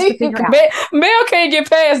you had to figure out. Mel can't get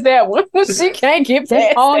past that one. She can't get past that.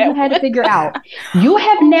 That's all you had to figure out. You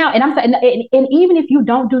have now, and I'm saying, and even if you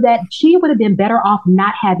don't do that, she would have been better off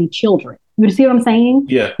not having children. You see what I'm saying?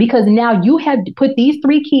 Yeah. Because now you have put these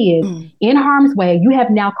 3 kids in harm's way. You have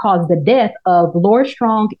now caused the death of Lord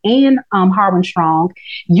Strong and Harwin Strong.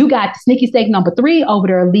 You got Sneaky Snake number 3 over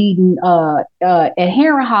there leading at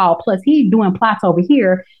Harrenhal. Plus he's doing plots over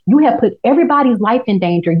here. You have put everybody's life in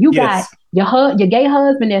danger. You got your gay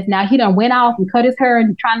husband that's now he done went off and cut his hair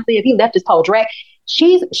and trying to see if he left his whole drag.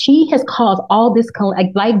 She has caused all this,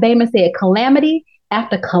 like Damon said, calamity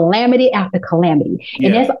after calamity after calamity.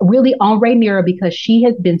 And that's really on Rhaenyra because she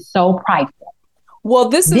has been so prideful. Well,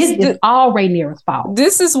 this is all Rhaenyra's fault.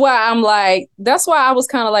 This is why I'm like, that's why I was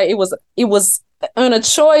kind of like, it was on a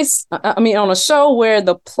choice. I mean, on a show where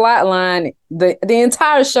the plot line, the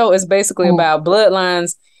entire show is basically about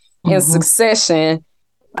bloodlines and succession.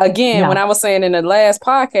 Again, when I was saying in the last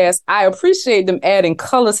podcast, I appreciate them adding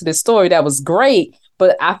colors to this story. That was great.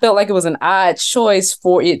 But I felt like it was an odd choice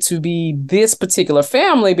for it to be this particular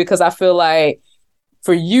family because I feel like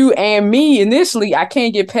for you and me initially, I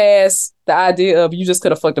can't get past the idea of you just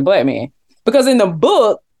could have fucked a black man. Because in the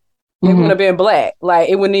book, it wouldn't have been black. Like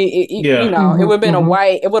it wouldn't, it would have been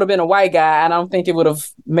it would have been a white guy. I don't think it would have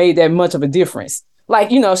made that much of a difference. Like,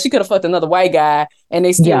 she could have fucked another white guy and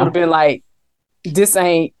they still would have been like, this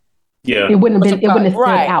ain't. Yeah. It wouldn't have stood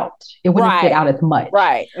out. It wouldn't have stood out as much.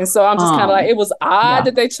 Right. And so I'm just kind of like, it was odd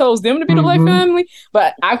that they chose them to be the black family,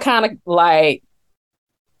 but I'm kind of like,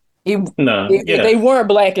 They weren't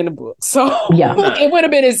black in the book, so it would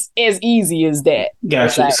have been as easy as that.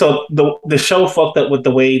 Gotcha. Exactly. So the show fucked up with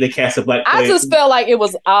the way they casted black players. I just felt like it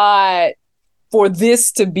was odd for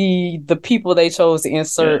this to be the people they chose to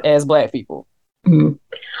insert as black people. Mm-hmm.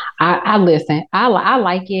 I listen. I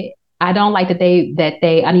like it. I don't like that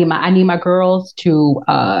they. I need my girls to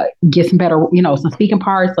get some better, some speaking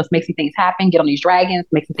parts. Let's make some things happen. Get on these dragons.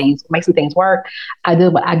 Make some things work. I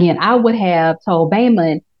did, but again, I would have told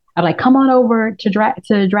Bayman, I'm like, come on over to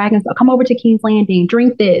Dragons. Come over to King's Landing.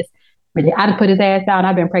 Drink this. I'd put his ass out. And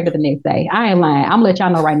I've been pregnant the next day. I ain't lying. I'm gonna let y'all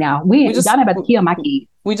know right now. Y'all not about to kill my kids.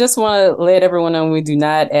 We just want to let everyone know we do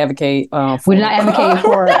not advocate. We do not advocate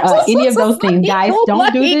for any of those things, guys.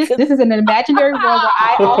 Don't do this. This is an imaginary world where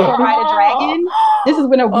I also ride a dragon. This is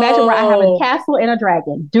an imaginary where I have a castle and a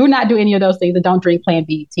dragon. Do not do any of those things and don't drink Plan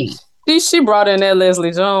B tea. She brought in that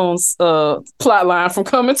Leslie Jones plot line from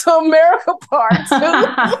Coming to America Part 2.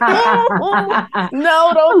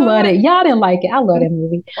 No, don't. I love it. Y'all didn't like it. I love that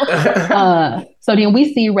movie. So then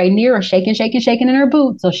we see Rhaenyra shaking in her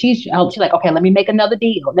boots. So she's like, okay, let me make another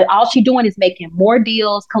deal. All she's doing is making more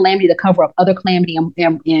deals, calamity to cover up other calamity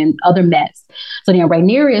and other mess. So then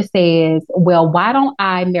Rhaenyra says, well, why don't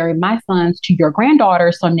I marry my sons to your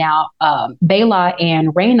granddaughter? So now Baela and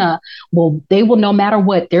Rhaena will no matter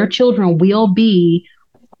what, their children will be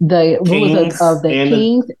the rulers of the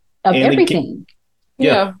kings of everything.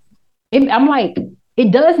 I'm like, it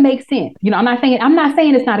does make sense. I'm not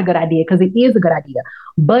saying it's not a good idea, because it is a good idea.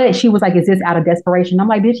 But she was like, is this out of desperation? I'm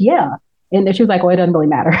like, bitch, yeah. And then she was like, well, it doesn't really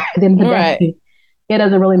matter. Then it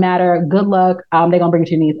doesn't really matter. Good luck. They're going to bring it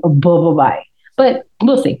to your knees. Bye. But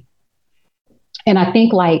we'll see. And I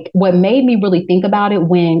think like what made me really think about it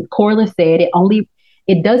when Corlys said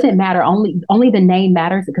it doesn't matter. Only the name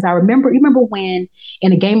matters. Because you remember when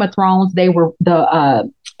in the Game of Thrones, they were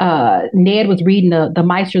Ned was reading the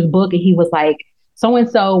Maester's book, and he was like,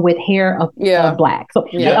 so-and-so with hair of black. So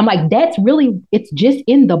I'm like, that's really, it's just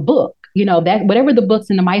in the book, that whatever the books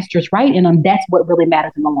and the Maesters write in them, that's what really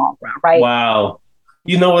matters in the long run, right? Wow.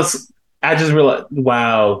 I just realized,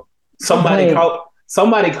 wow. Somebody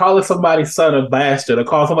calling somebody's son a bastard or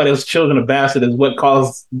call somebody else's children a bastard is what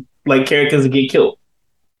caused like characters to get killed.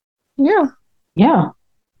 Yeah.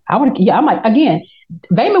 I'm like, again,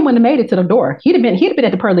 Vaemond wouldn't have made it to the door. He'd have been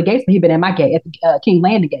at the pearly gates, but he'd been at my gate, at the King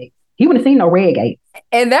Landing gate. He wouldn't have seen no red gate.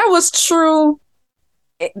 And that was true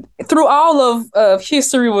through all of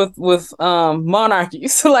history with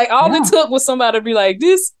monarchies. So like all it took was somebody to be like,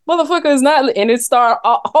 this motherfucker is not, and it started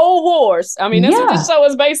whole wars. I mean, that's what this show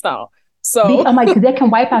is based on. So I'm like, because that can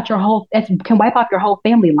wipe out your whole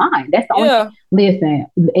family line. That's the only. Listen,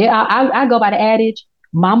 I go by the adage,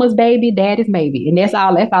 mama's baby, daddy's maybe, and that's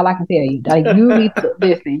all I can tell you. Like, you need to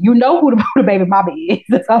listen. You know who the baby mama is.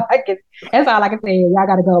 That's all I can say. Y'all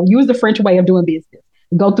gotta go use the French way of doing business.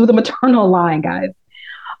 Go through the maternal line, guys.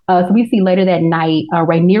 So we see later that night,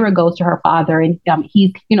 Rhaenyra goes to her father, and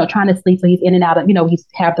he's trying to sleep, so he's in and out of he's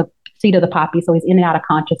have the seat of the poppy, so he's in and out of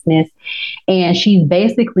consciousness, and she's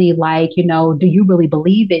basically like, do you really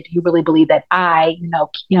believe it? Do you really believe that I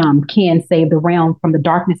can save the realm from the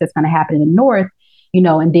darkness that's going to happen in the north?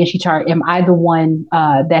 And then she charged, am I the one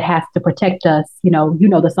that has to protect us?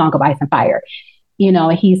 The Song of Ice and Fire.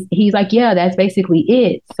 And he's like, yeah, that's basically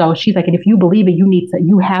it. So she's like, and if you believe it,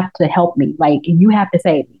 you have to help me. Like, you have to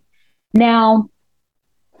save me. Now,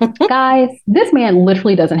 guys, this man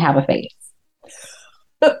literally doesn't have a face.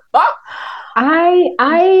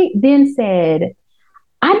 I then said,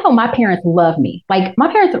 I know my parents love me. Like,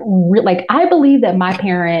 my parents, I believe that my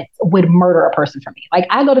parents would murder a person for me. Like,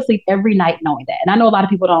 I go to sleep every night knowing that. And I know a lot of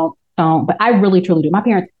people don't, but I really, truly do. My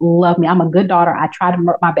parents love me. I'm a good daughter. I try to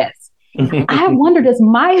my best. I wonder, does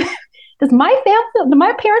my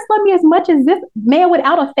parents love me as much as this man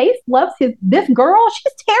without a face loves this girl?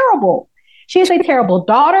 She's terrible. She is a terrible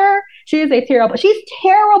daughter. She's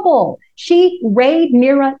terrible.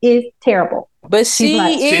 Rhaenyra is terrible. But she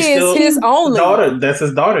is his only daughter. That's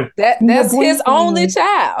his daughter. That's his only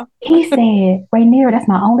child. He said, Rhaenyra, that's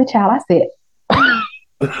my only child. I said,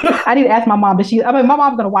 I need to ask my mom. My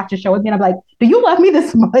mom's going to watch the show again. I'm like, do you love me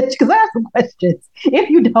this much? Because I have some questions.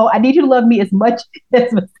 If you don't, I need you to love me as much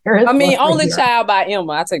as Sarah. I mean, only child by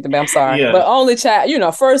Emma. I take the back. I'm sorry. Yeah. But only child,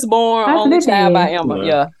 firstborn, only child by Emma.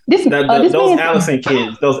 Yeah. Those Allison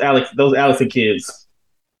kids. Those Allison kids.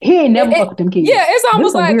 He ain't never fucked with them kids. Yeah, it's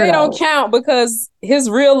almost like they don't count because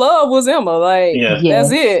his real love was Emma. Like,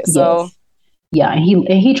 that's it. So. Yeah, and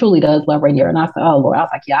he truly does love Rhaenyra. And I said, oh, Lord. I was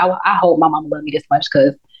like, yeah, I hope my mama loved me this much,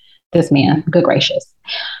 because this man, good gracious.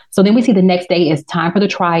 So then we see the next day is time for the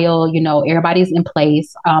trial. Everybody's in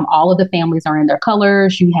place. All of the families are in their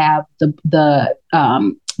colors. You have the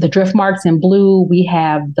the drift marks in blue. We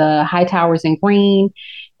have the high towers in green,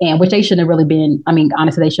 and which they shouldn't have really been. I mean,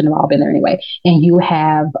 honestly, they shouldn't have all been there anyway. And you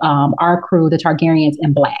have our crew, the Targaryens,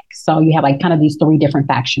 in black. So you have like kind of these three different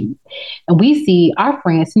factions. And we see our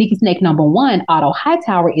friend Sneaky Snake number one, Otto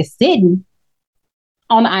Hightower, is sitting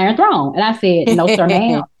on the Iron Throne. And I said, no, sir,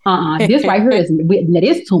 ma'am. This right here is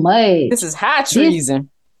too much. This is high treason.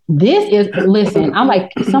 This is, listen, I'm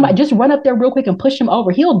like, somebody just run up there real quick and push him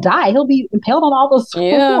over. He'll die. He'll be impaled on all those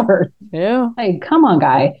swords. Yeah. Like, come on,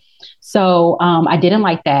 guy. So I didn't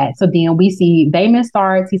like that. So then we see Daemon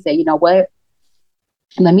starts. He said, you know what?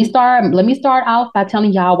 Let me start off by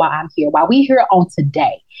telling y'all why I'm here. Why we here on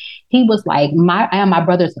today. He was like, I am my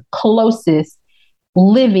brother's closest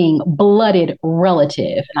living blooded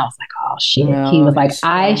relative. And I was like, oh shit. No, he was like,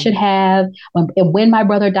 I should have, when my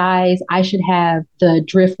brother dies, I should have the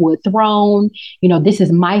Driftwood throne. You know, this is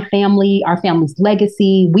my family, our family's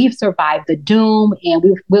legacy. We've survived the doom and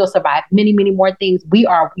we will survive many, many more things. We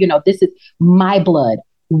are, you know, this is my blood.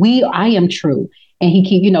 I am true. And he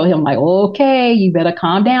keep, you know, him like, okay, you better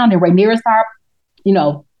calm down. And Rhaenyra start, you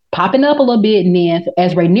know, popping up a little bit. And then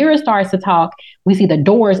as Rhaenyra starts to talk, we see the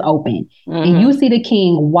doors open and you see the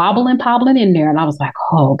king wobbling, pobbling in there. And I was like,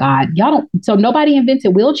 oh God, so nobody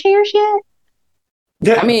invented wheelchairs yet?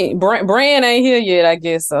 Yeah. I mean, Bran ain't here yet, I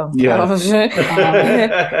guess so. Yeah. Guys,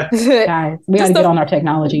 we gotta get on our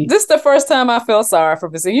technology. This is the first time I felt sorry for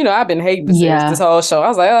Viserys. You know, I've been hating this whole show. I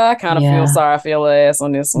was like, I kind of feel sorry for your ass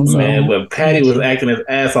on this one. So. Man, but Patty was acting his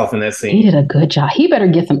ass off in that scene. He did a good job. He better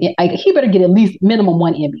get he better get at least minimum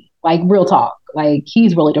one Emmy. Like, real talk. Like,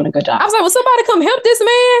 he's really doing a good job. I was like, will somebody come help this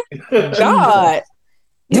man? God.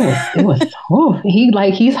 It was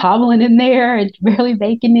he's hobbling in there and barely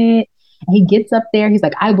making it. And he gets up there. He's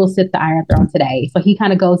like, I will sit the Iron Throne today. So he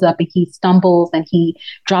kind of goes up and he stumbles and he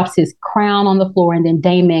drops his crown on the floor. And then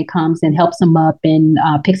Daemon comes and helps him up and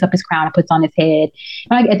picks up his crown and puts on his head.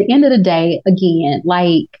 And like, at the end of the day, again,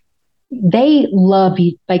 like, they love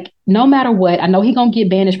you, like, no matter what. I know he's gonna get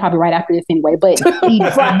banished probably right after this anyway, but he probably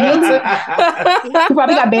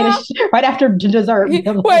got banished right after dessert. Wait,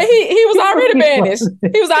 he was already banished.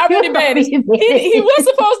 He was already banished. He was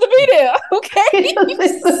supposed to be there. Okay, he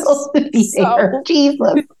was supposed to be there.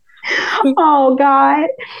 Jesus. Oh God.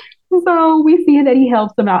 So we see that he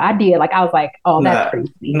helps them out. I did. Like, I was like, oh, that's crazy.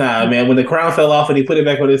 Nah, man. When the crown fell off and he put it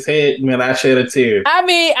back on his head, man, I shed a tear. I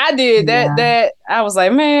mean, I did. That I was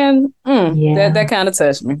like, man, that kind of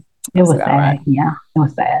touched me. It was sad. Right. Yeah, it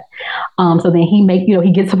was sad. So then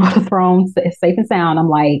he gets up on the throne safe and sound. I'm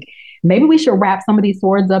like, maybe we should wrap some of these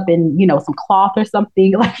swords up in, you know, some cloth or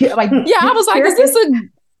something. Like yeah, I was like, is this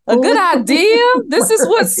a good idea? This is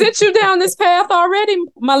what sent you down this path already,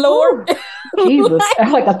 my lord. Jesus,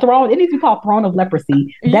 like a throne. It needs to be called Throne of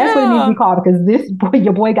Leprosy. That's what it needs to be called, because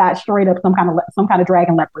your boy got straight up some kind of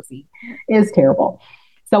dragon leprosy. It's terrible.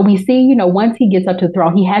 So we see, you know, once he gets up to the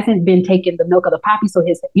throne, he hasn't been taking the milk of the poppy, so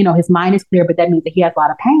his mind is clear, but that means that he has a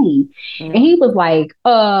lot of pain. And he was like,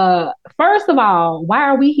 first of all, why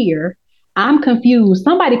are we here? I'm confused.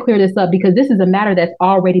 Somebody clear this up, because this is a matter that's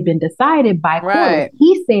already been decided by Corlys.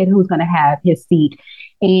 He said who's going to have his seat.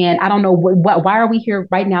 And I don't know why are we here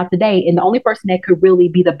right now today? And the only person that could really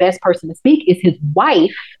be the best person to speak is his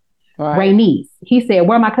wife, Rhaenys. He said,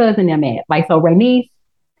 where my cousin them at? Like, so Rhaenys,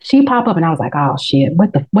 she popped up and I was like, oh shit,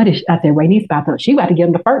 what is, I said, Rhaenys she about to give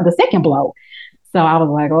him the second blow. So I was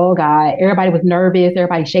like, oh God, everybody was nervous.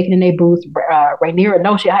 Everybody shaking in their boots. Rhaenyra,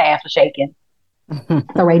 her ass was shaking.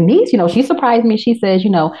 So Rhaenys, you know, she surprised me. She says, you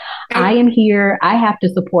know, I am here. I'm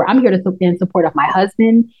here in support of my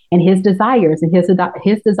husband and his desires. And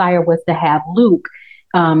his desire was to have Luke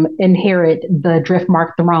inherit the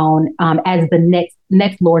Driftmark throne as the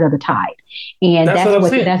next Lord of the Tide. And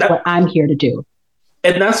that's what I'm here to do.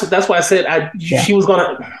 And that's why I said she was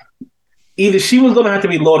gonna have to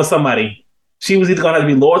be Lord of somebody. She was either gonna have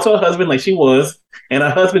to be Lord to her husband, like she was, and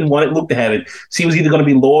her husband wanted Luke to have it. She was either gonna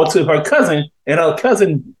be Lord to her cousin, and her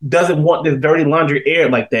cousin doesn't want this dirty laundry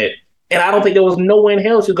aired like that. And I don't think there was no way in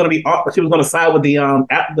hell she was gonna side with the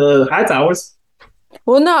Hightowers.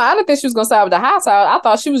 Well, no, I don't think she was gonna side with the Hightowers. I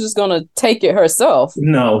thought she was just gonna take it herself.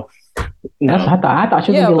 No. That's what I thought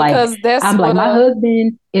she was gonna be like, I'm like, my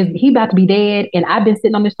husband he about to be dead, and I've been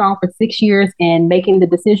sitting on this throne for 6 years and making the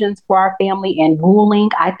decisions for our family and ruling.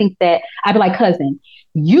 I think that I'd be like, cousin,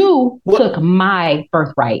 you took my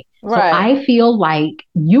birthright. So I feel like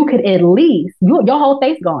you could at least, your whole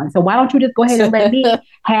face gone. So why don't you just go ahead and let me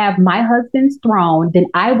have my husband's throne? Then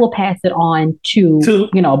I will pass it on to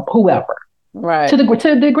you know, whoever. Right. To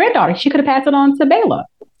the granddaughter. She could have passed it on to Baela.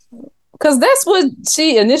 Because that's what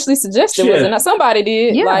she initially suggested, wasn't it? Somebody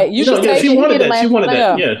did. Yeah. Like you should take. She wanted that. She wanted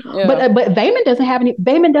that. Yeah. But Vaemond doesn't have any.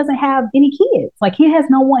 Vaemond doesn't have any kids. Like he has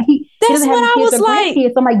no one. He doesn't have any kids or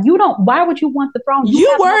grandkids. I'm like, you don't. Why would you want the throne?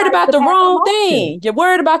 You worried about the wrong thing. You're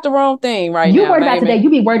worried about the wrong thing right now. You worried about today.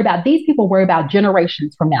 You be worried about these people. Worried about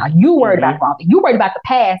generations from now. You worried about the wrong thing. You worried about the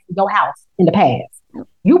past. Your house in the past.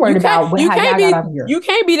 You worried about how y'all got out of here. You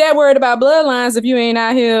can't be that worried about bloodlines if you ain't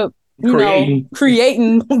out here.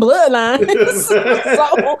 Creating bloodlines.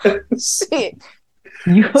 So shit.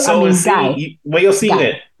 Where you'll see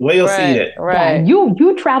that. Right.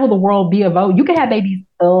 You travel the world via vote. You can have babies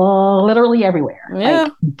literally everywhere. Yeah.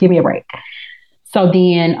 Like, give me a break. So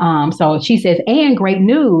then, so she says, and great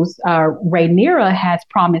news, Rhaenyra has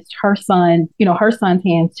promised her son's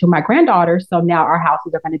hands to my granddaughter. So now our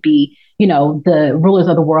houses are going to be, the rulers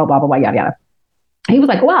of the world, blah, blah, blah, yada, yada. He was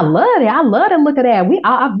like, "Oh, I love it. I love to look at that.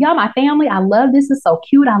 Y'all, my family. I love this. Is so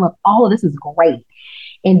cute. I love all of this. Is great."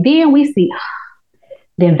 And then we see,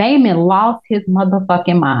 then Vaemond lost his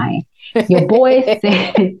motherfucking mind. Your boy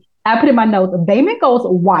said, I put in my notes, Vaemond goes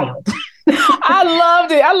wild. I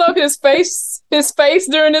loved it. I love his face. His face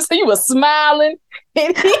during this. He was smiling,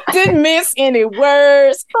 and he didn't miss any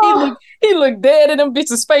words. He looked dead at them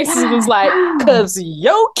bitches' faces. He was like, "Cause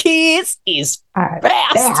your kids is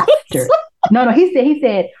bastards." No, he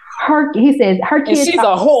said her kids. And she's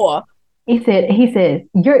a whore. He said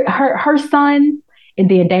her son. And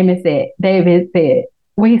then David said,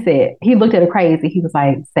 when he said, he looked at her crazy. He was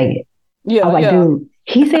like, "Say it." Yeah. I was like, dude,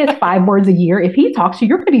 he says 5 words a year. If he talks to you,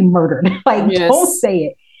 you're gonna be murdered. Like, don't say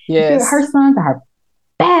it. Yes. Her sons are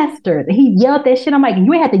bastards. He yelled that shit. I'm like,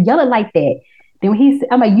 you ain't have to yell it like that. Then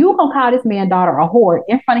I'm like, you gonna call this man daughter a whore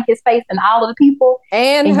in front of his face and all of the people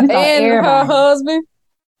and her husband.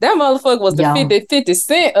 That motherfucker was the 50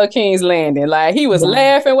 Cent of King's Landing. Like, he was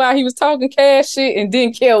laughing while he was talking cash shit and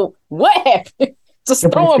didn't care what happened.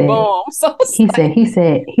 Just throwing bombs. So he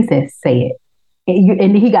said, say it.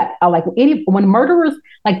 And he got when murderers,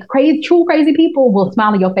 like true crazy people, will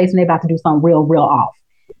smile in your face when they're about to do something real off.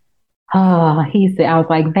 He said, I was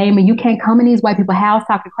like, Vaemond, you can't come in these white people's house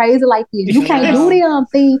talking crazy like this. You can't do them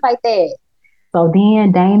things like that. So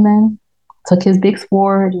then Daemon took his big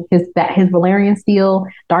sword, his Valyrian steel,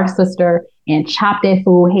 dark sister, and chopped that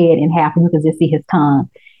fool head in half, and you could just see his tongue.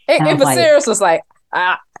 And Viserys was like,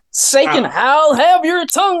 shaking, I'll have your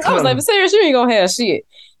tongue. I was like, Viserys, you ain't gonna have shit.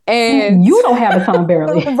 And you don't have a tongue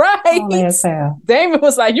barely. Right. Daemon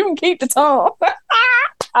was like, you can keep the tongue.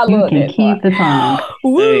 I love that. You can keep the tongue. I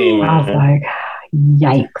was like,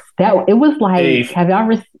 yikes. It was like, have y'all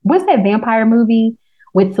what's that vampire movie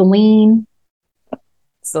with Celine?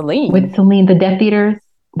 With Celine, the Death Eaters,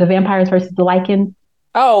 the vampires versus the Lycans.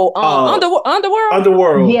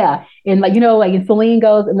 Underworld. Yeah. And and Celine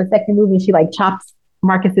goes in the second movie and she chops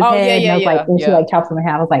Marcus's head. And I was she chops him in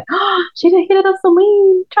half. I was like, she just hit it up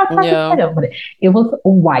Celine, chopped Marcus's head up. But it was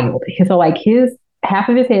wild. So his half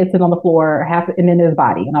of his head sitting on the floor, and then his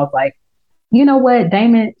body. And I was like, you know what,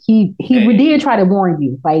 Daemon, he did try to warn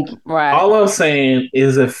you. Right. All I'm saying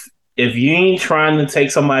is if you ain't trying to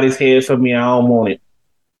take somebody's head from me, I don't want it.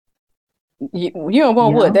 You don't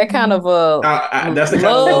want what? That kind of that's the kind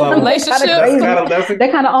of love relationship. That's the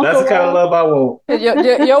kind of love I want.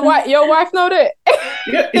 Your wife know that.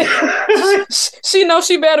 She knows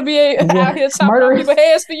she better be out here chopping people's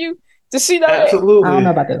heads for you. Does she know Absolutely. That? I don't know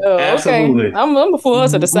about that. Absolutely. Okay. I'm gonna pull her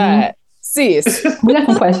to the side. Sis, we got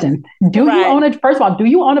some questions. Do you own a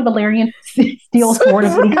Valyrian steel sword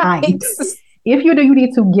of any kind? If you do, you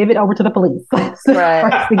need to give it over to the police.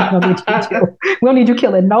 Right. We don't need you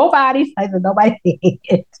killing nobody. Nobody.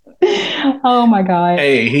 Oh my God.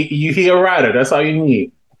 Hey, he a rider. That's all you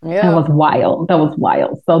need. Yeah. That was wild.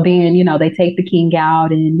 So then, they take the king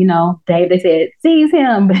out and, they said, seize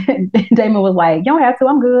him. Daemon was like, you don't have to,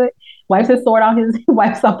 I'm good. Wipes his sword on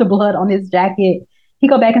wipes off the blood on his jacket. He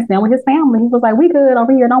go back and stand with his family. He was like, we good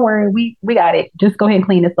over here. Don't worry. We got it. Just go ahead and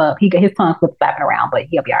clean this up. His tongue slipped slapping around, but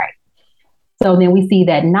he'll be all right. So then we see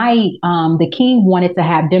that night, the king wanted to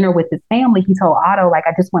have dinner with his family. He told Otto, I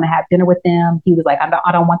just want to have dinner with them. He was like, I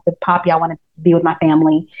don't want the poppy. I want to be with my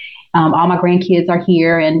family. All my grandkids are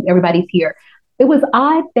here and everybody's here. It was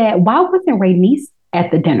odd why wasn't Rhaenys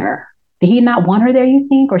at the dinner? Did he not want her there, you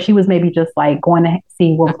think? Or she was maybe just going to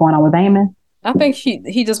see what was going on with Daemon? I think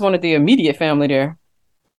he just wanted the immediate family there.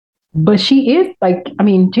 But she is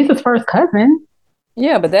she's his first cousin.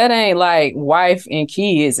 Yeah, but that ain't wife and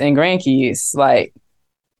kids and grandkids,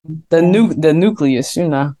 the nucleus,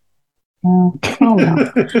 Oh no.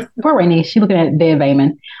 Poor Rhaenys, she looking at dead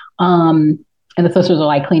Vaemond. And the sisters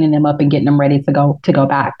are cleaning them up and getting them ready to go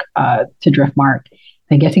back to Driftmark.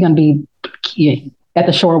 I guess he's gonna be at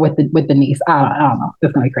the shore with the niece. I don't know.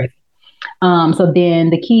 It's gonna be crazy. So then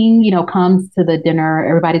the king, comes to the dinner.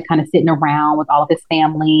 Everybody's kind of sitting around with all of his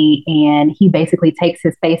family, and he basically takes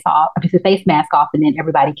his face mask off, and then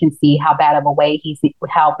everybody can see how bad of a way his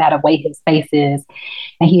face is.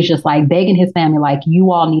 And he's just like begging his family, like,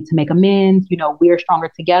 you all need to make amends. We're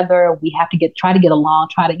stronger together. We have to try to get along.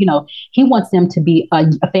 He wants them to be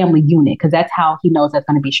a family unit because that's how he knows that's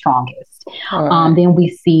going to be strongest. Right. Then we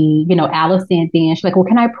see, Allison. Then she's like, well,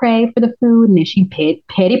 can I pray for the food? And then she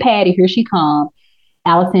Petty Patty, here she comes.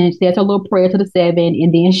 Allison says her little prayer to the seven,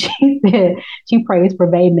 and then she prays for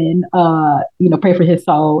Damon, pray for his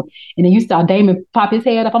soul. And then you saw Damon pop his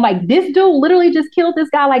head up. I'm like, this dude literally just killed this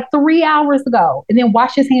guy like 3 hours ago, and then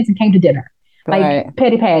washed his hands and came to dinner. Right. Like,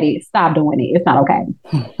 Petty Patty, stop doing it. It's not okay.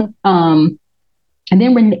 And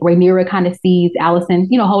then Rhaenyra kind of sees Allison,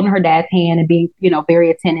 holding her dad's hand and being, very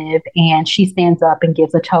attentive. And she stands up and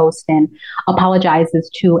gives a toast and apologizes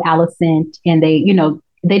to Allison. And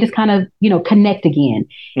they just kind of, connect again.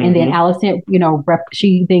 Mm-hmm. And then Allison,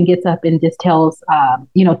 she then gets up and just tells,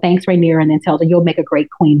 thanks Rhaenyra, and then tells her, you'll make a great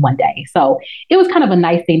queen one day. So it was kind of a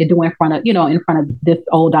nice thing to do in front of this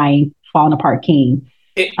old, dying, falling apart king.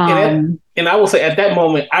 And I will say at that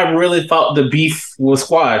moment, I really thought the beef was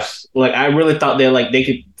squashed. Like, I really thought that they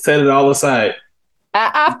could set it all aside.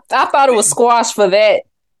 I thought it was squashed for that.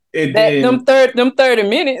 Them 30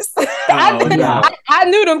 minutes. I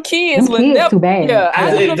knew them kids were never too bad. Yeah,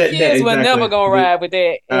 I knew them kids were never gonna ride with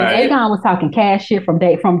that. And Aegon was talking cash shit from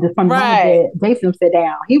right. the moment that Jason sit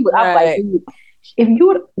down. I was like, if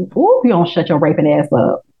you don't shut your raping ass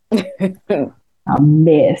up. A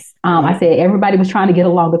mess. I said everybody was trying to get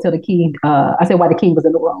along until the king. I said why the king was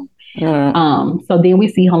in the room. So then we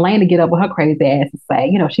see Helena get up with her crazy ass and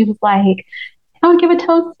say, she was like, I would give a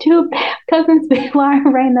toast to cousins Baelor and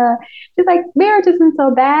Rhaena. She's like, marriage isn't so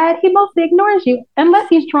bad. He mostly ignores you unless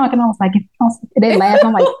he's drunk. And I was like, they laugh.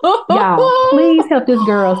 I'm like, y'all, please help this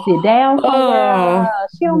girl sit down somewhere.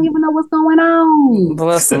 She don't even know what's going on.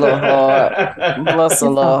 Bless her little heart. Bless her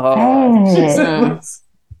little heart. Yes.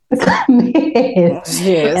 And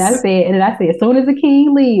I said, as soon as the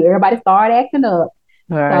king leave, everybody started acting up.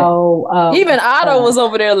 Right. So even Otto was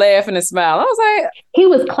over there laughing and smiling. I was like, he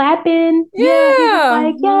was clapping. Yeah, he was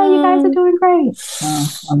like, yeah, you guys are doing great.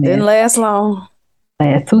 Didn't last long.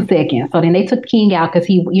 Last 2 seconds. So then they took King out because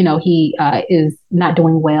he is not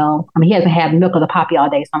doing well. I mean, he hasn't had milk of the poppy all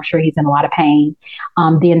day, so I'm sure he's in a lot of pain.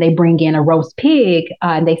 Then they bring in a roast pig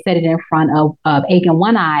and they set it in front of Aegon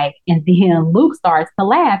One-Eye, and then Luke starts to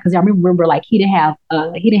laugh because I remember like he didn't have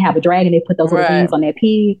a dragon. They put those little things on that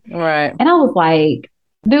pig, right? And I was like,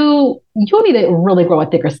 dude, you need to really grow a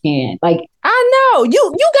thicker skin. Like, I know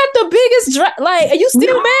you got the biggest are you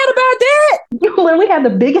still mad about that? You literally have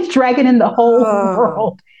the biggest dragon in the whole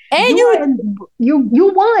world, and you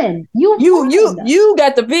won. You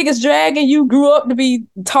got the biggest dragon. You grew up to be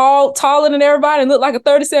taller than everybody, and look like a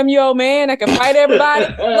 37-year-old man that can fight everybody.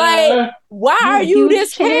 Like, why are you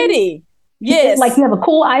this petty? Yes, like you have a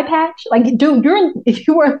cool eye patch. Like, dude,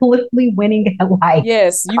 you are literally winning at life.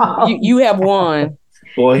 Yes, you have won.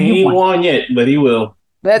 Well, he ain't won yet, but he will.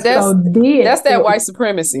 That's that white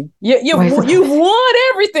supremacy. You've won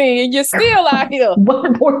everything, and you're still out here.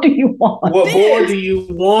 What more do you want? What more do you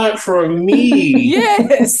want from me?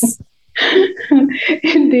 Yes.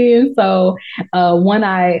 And then so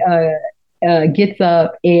One-Eye gets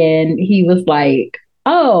up, and he was like,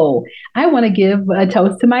 oh, I want to give a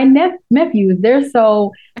toast to my nephews. They're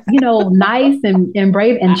so, nice and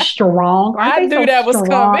brave and strong. I knew that was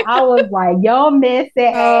coming. I was like, y'all messy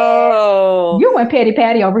ass. You and Petty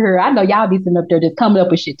Patty over here. I know y'all be sitting up there just coming up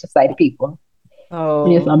with shit to say to people.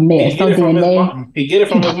 Oh, it's a mess. He get it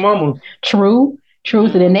from his mama. True. So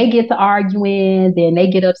then they get to arguing. Then they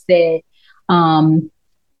get upset.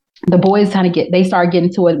 The boys they start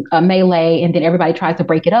getting to a melee, and then everybody tries to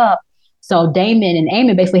break it up. So Damon and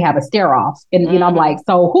Aemon basically have a stare off, and I'm like,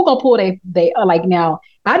 so who gonna pull they like now?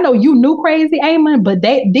 I know you knew crazy Aemon, but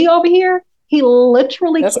D over here, he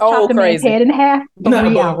literally chopped the man's head in half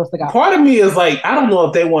 3 hours ago. Part of me is like, I don't know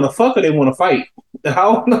if they want to fuck or they want to fight. I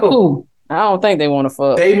don't know. Ooh. I don't think they want to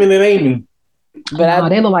fuck. Damon and Aemon, but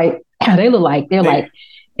they look like they're like.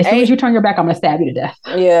 As soon as you turn your back, I'm gonna stab you to death.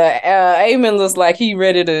 Yeah, Aemon looks like he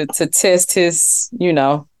ready to test his,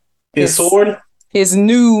 his sword, his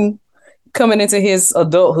new. Coming into his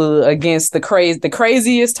adulthood against the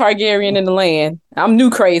craziest Targaryen in the land. I'm new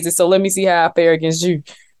crazy, so let me see how I fare against you.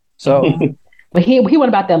 So, but he went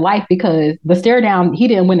about that life because the stare down. He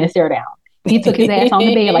didn't win the stare down. He took his ass on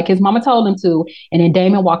the bed like his mama told him to, and then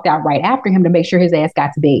Damon walked out right after him to make sure his ass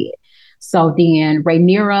got to bed. So then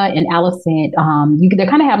Rhaenyra and Alicent, they're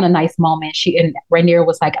kind of having a nice moment. And Rhaenyra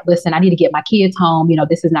was like, "Listen, I need to get my kids home.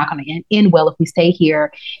 This is not going to end well if we stay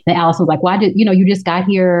here." And Alicent was like, "Why did you just got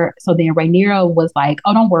here?" So then Rhaenyra was like,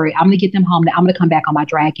 "Oh, don't worry, I'm going to get them home. I'm going to come back on my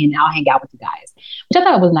dragon and I'll hang out with you guys," which I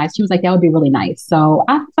thought was nice. She was like, "That would be really nice." So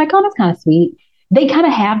I was like, "Oh, that's kind of sweet." They kind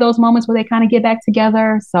of have those moments where they kind of get back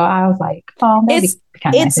together. So I was like, "Oh, it's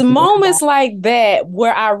nice moments like that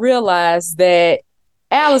where I realized that,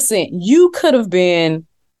 Alicent, you could have been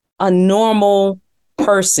a normal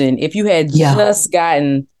person if you had just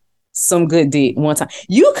gotten some good dick one time.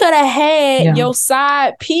 You could have had your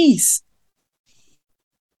side piece.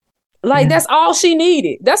 Like that's all she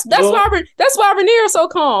needed. That's why Rhaenyra's so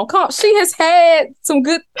calm. She has had some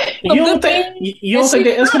good. You don't think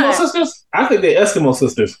they're Eskimo sisters? I think they're Eskimo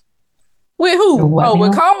sisters. With who?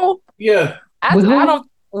 With Cole? Yeah. I don't.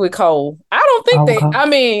 With Cole, I don't think they. I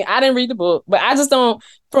mean, I didn't read the book, but I just don't.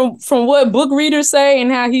 From what book readers say and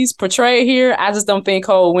how he's portrayed here, I just don't think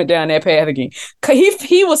Cole went down that path again. Cause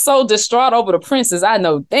he was so distraught over the princess. I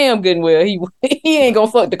know damn good and well he ain't gonna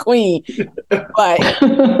fuck the queen. Like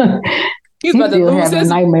he's about to lose his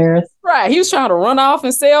nightmares. Right, he was trying to run off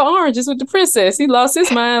and sell oranges with the princess. He lost his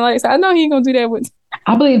mind. Like I know he ain't gonna do that with.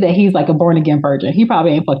 I believe that he's like a born again virgin. He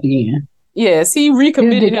probably ain't fucked again. Yes, he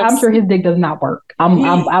recommitted himself. I'm sure his dick does not work. I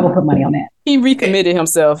will put money on that. He recommitted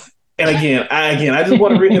himself. And again, I just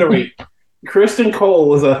want to reiterate, Criston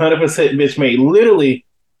Cole is 100% bitch made. Literally,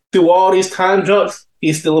 through all these time jumps,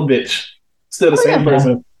 he's still a bitch. Still the same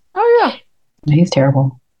person. Oh, yeah. He's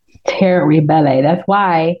terrible. Terrible. That's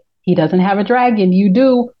why he doesn't have a dragon. You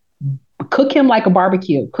do cook him like a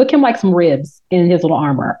barbecue. Cook him like some ribs in his little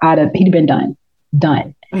armor. He'd have been done.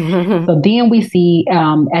 So then we see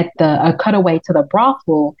at a cutaway to the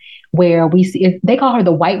brothel where we see they call her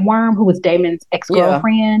the White Worm, who was Daemon's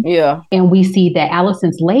ex-girlfriend. Yeah. And we see that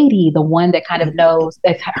Alicent's lady, the one that kind of knows,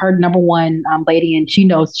 that's her number one lady, and she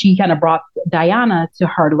kind of brought Diana to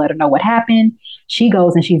her to let her know what happened. She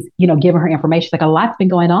goes and she's giving her information. She's like, a lot's been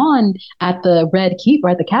going on at the Red Keep or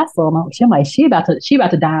at the castle. And I'm like, she about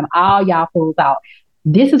to dime all y'all fools out.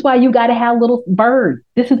 This is why you got to have little birds.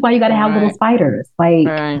 This is why you got to have little spiders.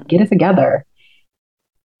 Like, get it together.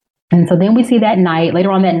 And so then we see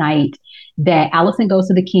later on that night, that Alicent goes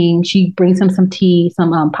to the king. She brings him some tea,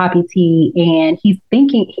 some poppy tea. And he's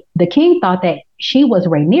thinking, the king thought that she was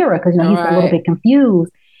Rhaenyra because, he's a little bit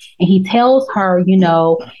confused. And he tells her,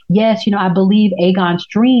 yes, I believe Aegon's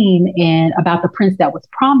dream and about the prince that was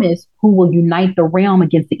promised who will unite the realm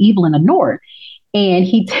against the evil in the north. And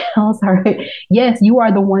he tells her, yes, you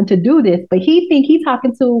are the one to do this. But he think he's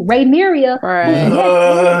talking to Rhaenyra.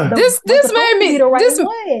 Right. This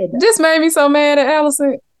made me so mad at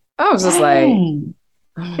Alicent. I was just like,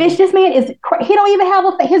 bitch, this man he don't even have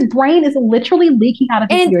his brain is literally leaking out of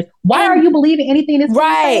his ears. Why are you believing anything this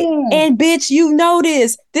saying? And bitch, you know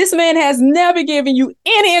this man has never given you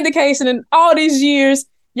any indication in all these years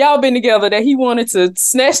y'all been together that he wanted to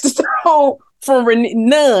snatch the throne from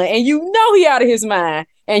none, and he out of his mind,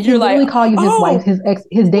 and you're like, call you his wife,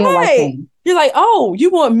 his dead wife name. You're like, oh,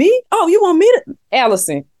 you want me? Oh, you want me to,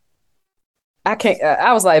 Alicent? I can't.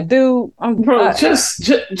 I was like, dude,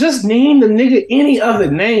 just name the nigga any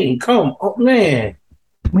other name. Come on, man.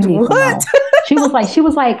 What? She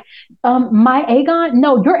was like, my Aegon.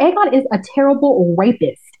 No, your Aegon is a terrible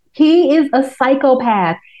rapist. He is a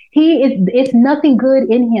psychopath. It's nothing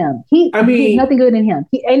good in him. He's nothing good in him.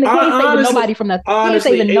 He ain't saving nobody from nothing. He ain't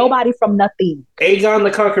saving nobody from nothing. Aegon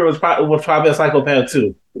the Conqueror was probably a psychopath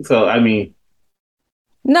too. So I mean,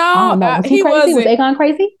 no, was he crazy? Was Aegon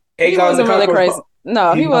crazy? He wasn't really crazy.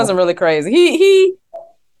 No, he wasn't really crazy. He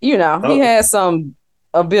had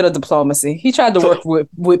a bit of diplomacy. He tried to work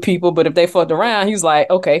with people, but if they fucked around, he was like,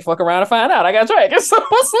 okay, fuck around and find out. I got dragons. So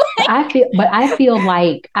I feel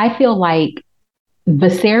like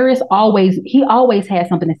Viserys always had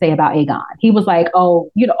something to say about Aegon. He was like,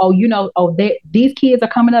 these kids are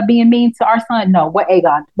coming up being mean to our son. No, what did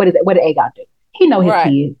Aegon do? He know his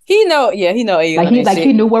kids. He know Aegon.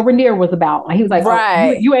 He knew what Rhaenyra was about. Like, he was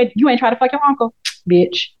like, you ain't try to fuck your uncle,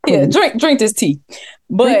 bitch. Yeah, drink this tea.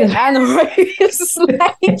 But I know it's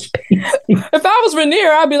like, if I was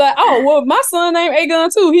Rhaenyra, I'd be like, oh well, my son named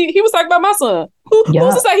Aegon too. He was talking about my son. Who's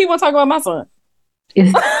to say he won't talk about my son?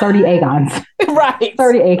 It's 30 Aegons. Right.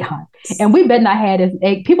 30 Aegons. And we better not have this.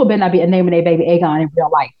 People better not be naming their baby Aegon in real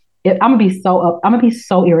life. I'm gonna be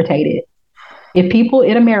so irritated if people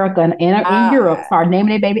in America and in Europe start naming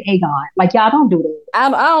their baby Aegon. Like, y'all don't do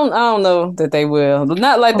that. I don't know that they will.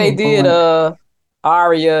 Not like they did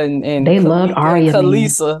Arya and they loved Arya.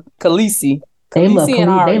 Khaleesi. They love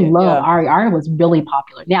Khaleesi. They love Arya. Arya was really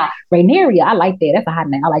popular. Now, Rhaenyra, I like that. That's a hot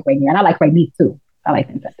name. I like Rhaenyra. And I like Rhaenys too. I like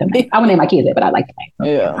them. I would name my kids that, but I like the name.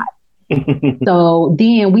 Yeah. So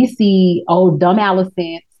then we see dumb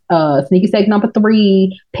Alicent, sneaky sex number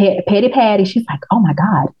 3, Petty Patty. She's like, oh my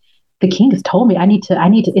God, the king has told me I need to,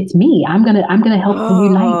 it's me. I'm gonna help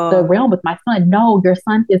unite the realm with my son. No, your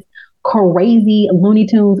son is crazy Looney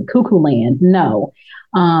Tunes cuckoo land. No.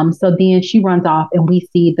 So then she runs off and we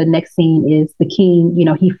see the next scene is the king,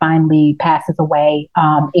 he finally passes away,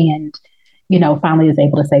 and finally is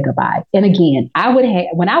able to say goodbye. And again,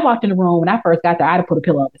 when I walked in the room, when I first got there, I'd have put a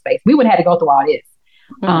pillow on his face. We would have had to go through all this.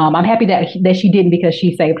 Mm-hmm. I'm happy that she didn't because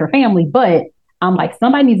she saved her family, but I'm like,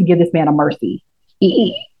 somebody needs to give this man a mercy.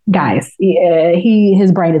 Guys,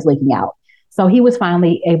 his brain is leaking out. So he was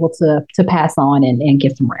finally able to pass on and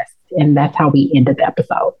get some rest. And that's how we ended the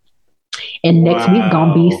episode. And next week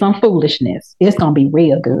gonna be some foolishness. It's gonna be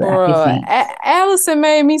real good. Alicent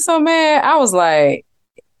made me so mad. I was like,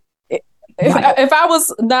 if I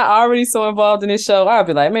was not already so involved in this show, I'd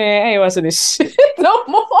be like, man, I ain't watching this shit no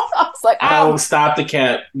more. I was like, I'll stop the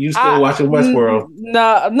cap. You still watching Westworld?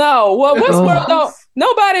 No. Well, Westworld don't.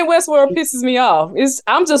 Nobody in Westworld pisses me off.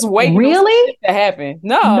 I'm just waiting really to happen.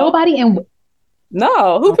 No, nobody in.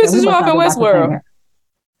 No, who pisses you off in Westworld?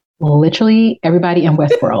 Literally everybody in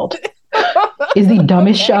Westworld. Is the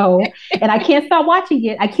dumbest show, and I can't stop watching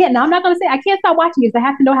it. I'm not going to say I can't stop watching it because I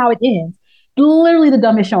have to know how it ends. Literally the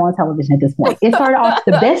dumbest show on television at this point. It started off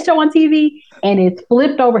the best show on TV, and it's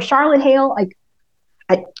flipped over. Charlotte Hale, like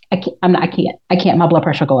I can't. My blood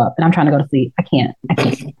pressure go up, and I'm trying to go to sleep. I can't.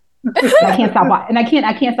 I can't stop and I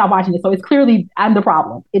can't stop watching it. So it's clearly I'm the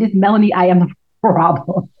problem. It is Melanie. I am the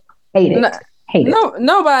problem. Hate it. Hate it.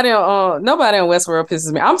 Nobody on Westworld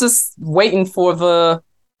pisses me. I'm just waiting for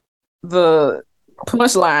the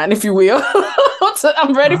punchline, if you will.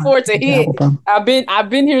 I'm ready for it to hit. I've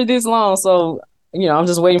been here this long, so I'm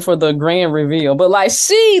just waiting for the grand reveal. But like,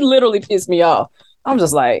 she literally pissed me off. I'm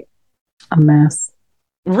just like a mess.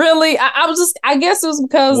 Really? I guess it was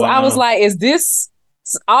because I was like, is this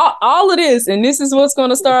all of this, and this is what's going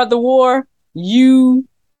to start the war? You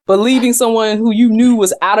believing someone who you knew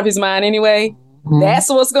was out of his mind anyway? Mm-hmm. That's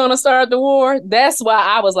what's gonna start the war. That's why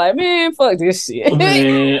I was like, man, fuck this shit.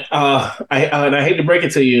 Man, I hate to break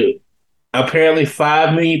it to you. Apparently,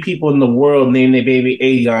 5 million people in the world named their baby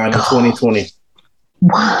Aegon in 2020.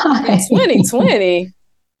 Why? 2020?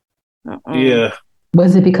 Yeah.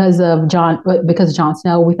 Was it because of Jon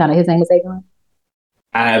Snow? We found out his name was Aegon.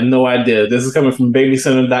 I have no idea. This is coming from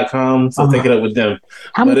babycenter.com, so take it up with them.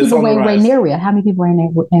 How many people named Rhaenyra? How many people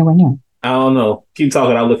named Rhaenyra? I don't know. Keep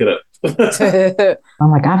talking. I'll look it up. I'm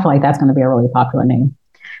like, I feel like that's going to be a really popular name.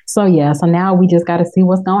 So yeah. So now we just got to see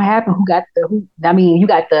what's going to happen.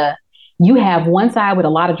 You have one side with a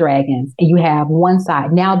lot of dragons, and you have one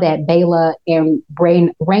side now that Baela and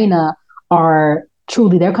Rhaena are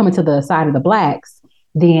truly they're coming to the side of the blacks.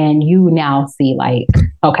 Then you now see like,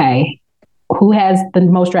 okay, who has the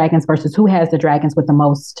most dragons versus who has the dragons with the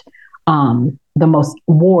most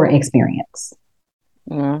war experience.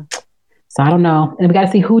 Yeah. So I don't know. And we got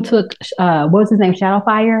to see who took, what was his name?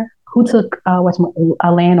 Shadowfire? Who took,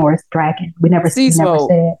 Laenor's dragon? We never said.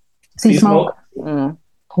 Sea Smoke. Mm.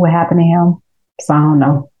 What happened to him? So I don't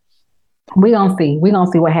know. We're going to see. We're going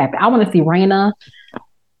to see what happened. I want to see Rhaena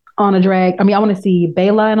on a dragon. I want to see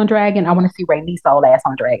Baela on a dragon. I want to see Rhaenys old ass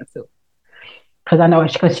on a dragon too. Because I know,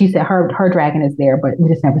 because she said her dragon is there, but we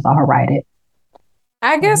just never saw her ride it.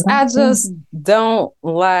 I guess I just don't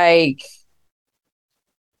like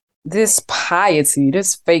this piety,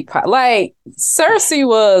 this fake piety. Like, Cersei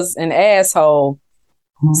was an asshole.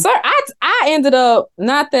 Mm-hmm. Sir, I ended up,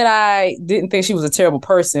 not that I didn't think she was a terrible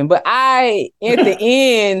person, but I, at the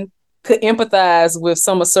end, could empathize with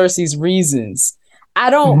some of Cersei's reasons. I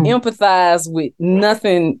don't empathize with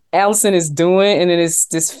nothing Alicent is doing, and it is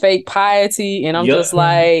this fake piety, and I'm just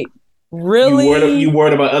like, really? You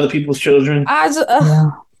worried about other people's children? I just,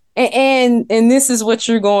 and this is what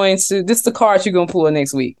you're going to, this is the card you're going to pull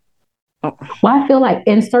next week. Well, I feel like,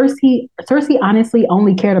 and Cersei honestly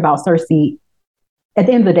only cared about Cersei. At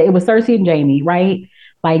the end of the day, it was Cersei and Jaime, right?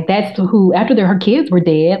 Like, that's who, after her kids were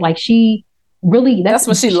dead, like, she really, that's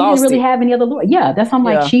when she lost didn't really have any other lord. Yeah, that's why I'm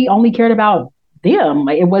like, she only cared about them.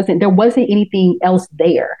 Like, there wasn't anything else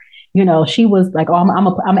there. She was like, oh, I'm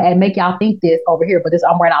gonna make y'all think this over here, but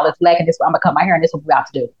I'm wearing all this black and this, I'm gonna cut my hair and this is what we're about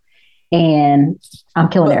to do. And I'm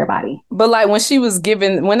killing everybody. But like when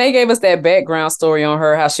they gave us that background story on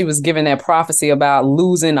her, how she was given that prophecy about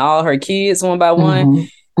losing all her kids one by one,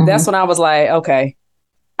 that's when I was like, okay,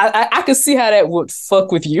 I could see how that would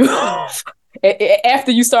fuck with you.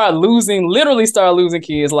 After you literally start losing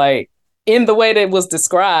kids, like, in the way that was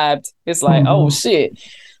described, it's like, oh shit.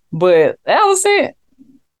 But Alicent,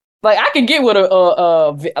 like I can get with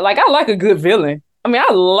like I like a good villain. I mean,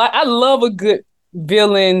 I love a good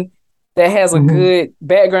villain that has a good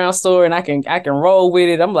background story, and I can roll with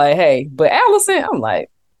it. I'm like, hey, but Alicent, I'm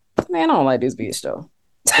like, man, I don't like this bitch though.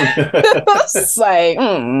 It's like,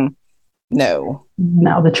 no.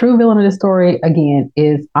 No, the true villain of the story again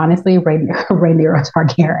is honestly Rhaenyra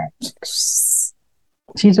Targaryen.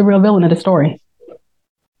 She's the real villain of the story.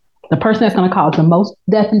 The person that's going to cause the most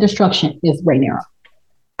death and destruction is Rhaenyra.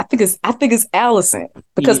 I think it's Alicent,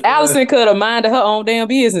 because Alicent could have minded her own damn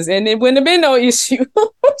business, and it wouldn't have been no issue.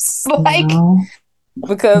 Like,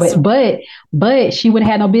 because but she would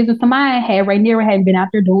have had no business to mind had Rhaenyra hadn't been out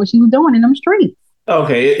there doing what she was doing in them streets.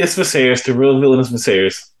 Okay, it's Viserys. The real villain is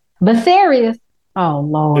Viserys. Viserys. Oh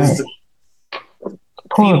Lord.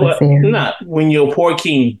 Poor Viserys. Not when you're a poor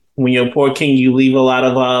king. When you're a poor king, you leave a lot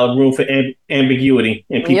of room for ambiguity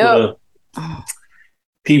and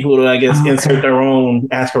people to, I guess, insert their own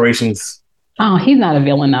aspirations. Oh, he's not a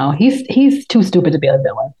villain, though. He's too stupid to be a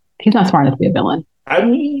villain. He's not smart enough to be a villain. I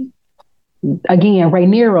mean, again,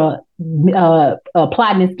 Rhaenyra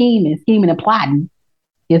plotting and scheming and plotting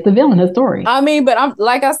is the villain of the story. I mean, but I'm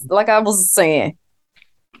like I was saying,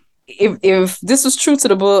 if this was true to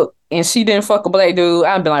the book and she didn't fuck a black dude,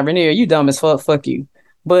 I'd be like, Rhaenyra, you dumb as fuck you.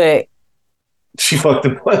 But she fucked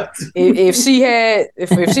the black dude. if she had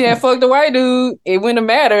fucked the white dude, it wouldn't have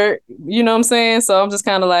mattered. You know what I'm saying? So I'm just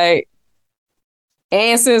kind of like,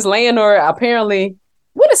 and since Laenor apparently,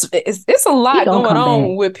 it's a lot going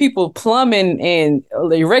on with people plumbing and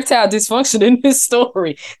erectile dysfunction in this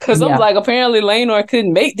story. Because I'm like, apparently Laenor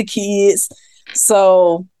couldn't make the kids,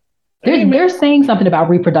 so. They're saying something about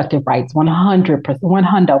reproductive rights,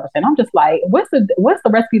 100%. I'm just like, what's the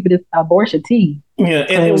recipe for this abortion tea? Yeah,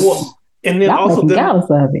 and then also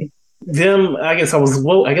them. I guess what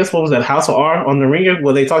was that, House of R on the Ringer,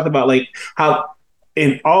 where they talked about like how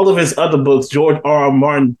in all of his other books, George R.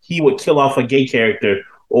 Martin, he would kill off a gay character,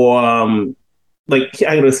 or like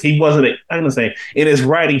he wasn't. I'm gonna say in his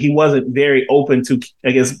writing, he wasn't very open to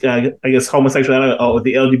I guess homosexuality or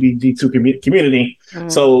the LGBTQ community.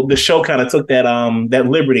 So the show kind of took that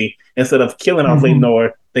liberty. Instead of killing off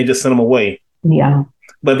Laenor, they just sent him away. Yeah,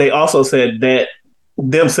 but they also said that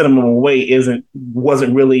them sending him away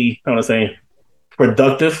wasn't really, I want to say,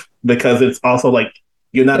 productive, because it's also like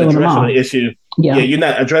you're not addressing an issue. Yeah, you're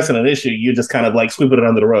not addressing an issue. You're just kind of like sweeping it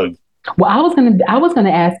under the rug. Well, I was gonna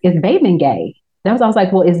ask, is Vaemond gay? I was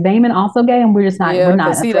like, well, is Vaemond also gay? And we're just not. We're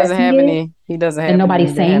not. He doesn't have any. He doesn't have. And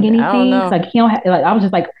nobody's saying anything. I don't know. Like he don't. I was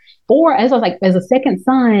just like, as a second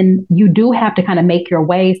son, you do have to kind of make your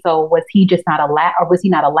way. So was he just not allowed, or was he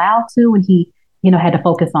not allowed to? And he, had to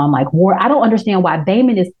focus on like war. I don't understand why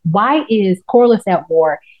why is Corlys at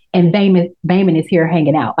war and Vaemond is here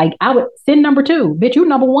hanging out? Like I would send number 2, bitch. You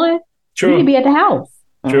number 1. True. You need to be at the house.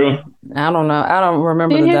 True. I don't know. I don't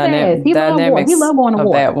remember the dynamics. He loved going to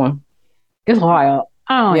war. That one. It's wild.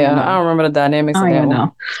 I don't remember the dynamics of that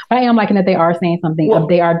one. But I am liking that they are saying something. Well,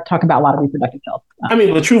 they are talking about a lot of reproductive health. I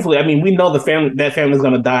mean, but truthfully, we know that family is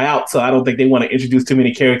going to die out. So I don't think they want to introduce too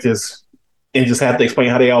many characters and just have to explain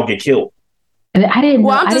how they all get killed. And I didn't.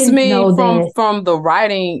 Well, I'm just mean from the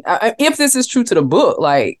writing. If this is true to the book,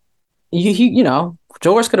 like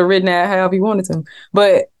George could have written that however he wanted to.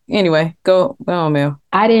 But anyway, go on, Mel.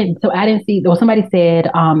 I didn't see. Well, somebody said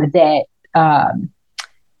that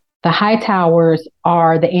the Hightowers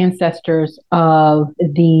are the ancestors of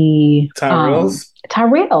the Tyrells.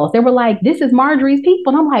 Tyrells. They were like, "This is Marjorie's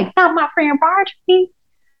people," and I'm like, "Not my friend Marjorie."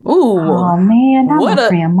 Ooh, oh man, what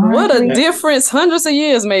a difference hundreds of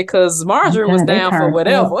years made, because Marjorie was down for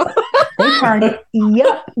whatever. They turned,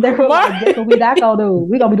 yep. They were like, "That's what we not gonna do.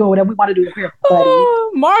 We gonna be doing whatever we want to do here, buddy."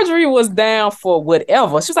 Marjorie was down for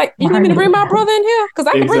whatever. She was like, "You need me to bring my brother in here? Because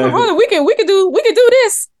I can bring my brother. We can do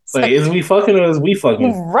this." Like, is we fucking or is we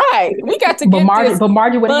fucking? Right. We got to get this. But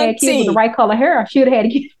Marjorie would have had kids with the right color hair. She would have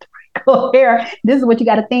had kids with the right color hair. This is what you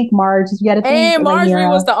got to think, Marge. You got to think. And Marjorie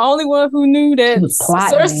was the only one who knew that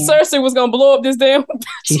Cersei was gonna blow up this damn.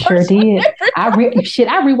 She sure did. I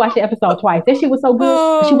rewatched the episode twice. That shit was so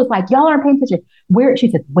good. She was like, "Y'all aren't paying attention."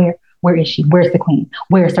 She said, Where is she? Where's the queen?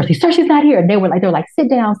 Where's Cersei? Cersei's not here. And they were like, sit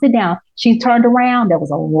down. She turned around. That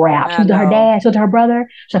was a wrap. She was to her dad. She was to her brother.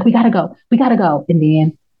 She's like, we gotta go. And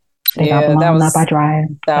then that was by drive.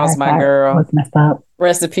 That was my girl. Was messed up.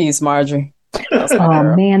 Rest in peace, Marjorie.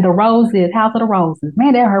 Oh man, the Roses, House of the Roses.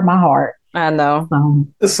 Man, that hurt my heart. I know.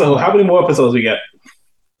 So how many more episodes we got?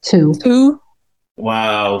 2.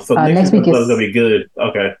 Wow. So next week is gonna be good.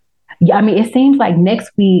 Okay. Yeah, it seems like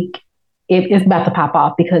next week it's about to pop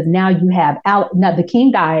off because now you have now the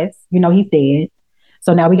king dies, he's dead.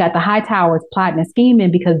 So now we got the High Towers plotting and scheming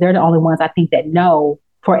because they're the only ones I think that know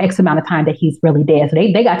for X amount of time that he's really dead. So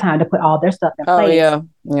they got time to put all their stuff in place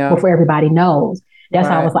before everybody knows. That's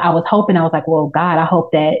why I was hoping, I was like, well, God, I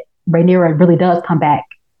hope that Rhaenyra really does come back.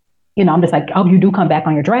 I'm just like, oh, you do come back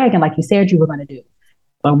on your dragon like you said you were going to do.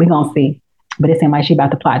 So we're going to see. But it seemed like she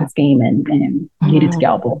about to plot and scheme and get it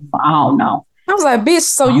together. So I don't know. I was like, bitch,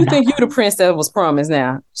 so you think you the prince that was promised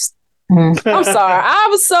now? I'm sorry. I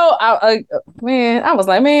was I was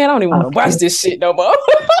like, man, I don't even want to watch this shit no more.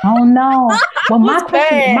 Oh no. Well, my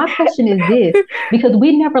question is this, because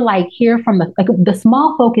we never hear from the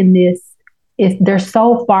small folk in this they're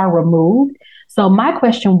so far removed. So my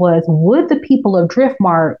question was, would the people of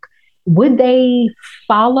Driftmark, would they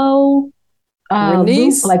follow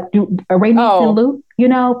Rhaenys? Rhaenys and Luke,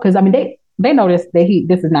 because I mean they noticed that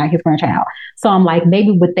this is not his grandchild. So I'm like,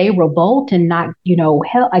 maybe would they revolt and not,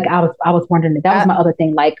 help? I was wondering that was my other thing.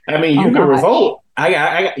 You can revolt.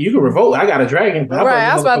 You can revolt. I got a dragon. Right.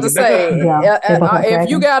 I was about to say, if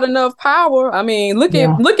you got enough power, I mean, look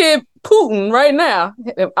at Putin right now.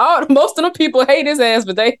 Most of the people hate his ass,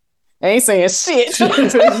 but they ain't saying shit.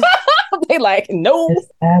 They like, no. It's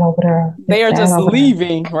bad over there. They are just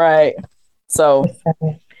leaving, right? So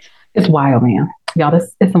it's wild, man. Y'all,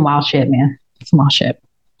 it's some wild shit, man. Some wild shit.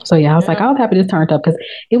 So yeah, I was happy this turned up because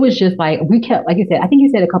it was just we kept, like you said, I think you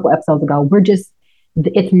said a couple episodes ago,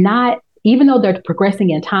 it's not, even though they're progressing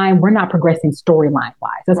in time, we're not progressing storyline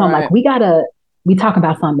wise. So I'm like, we talk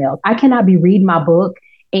about something else. I cannot be reading my book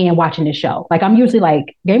and watching this show. I'm usually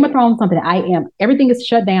Game of Thrones, something everything is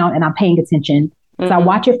shut down and I'm paying attention. So I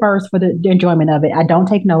watch it first for the enjoyment of it. I don't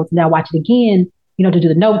take notes, and I watch it again, to do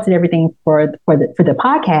the notes and everything for the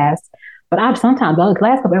podcast. But sometimes the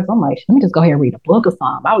last couple episodes, I'm like, let me just go ahead and read a book or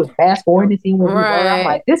something. I was fast forwarding to see where we were. I'm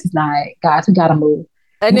like, this is not, guys, we gotta move.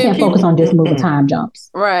 And we can't focus on just moving time jumps.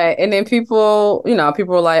 Right. And then people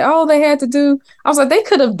were like, oh, they had to do. I was like, they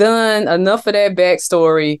could have done enough of that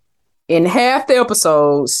backstory in half the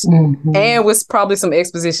episodes and with probably some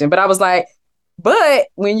exposition. But I was like, but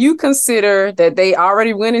when you consider that they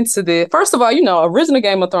already went into first of all, original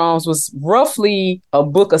Game of Thrones was roughly a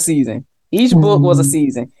book a season. Each book was a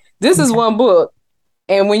season. This is one book.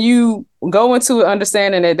 And when you go into it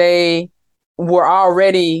understanding that they were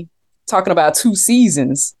already talking about 2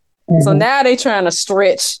 seasons. So now they trying to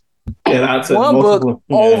stretch one book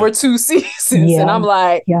over 2 seasons. Yeah. And I'm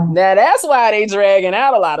like, now that's why they dragging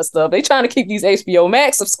out a lot of stuff. They trying to keep these HBO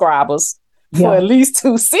Max subscribers for at least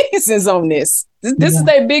 2 seasons on this. This is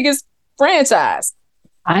their biggest franchise.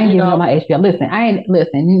 I ain't giving up my HBO.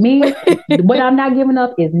 Listen, me, what I'm not giving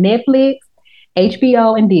up is Netflix,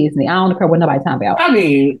 HBO, and Disney. I don't care what nobody's talking about. I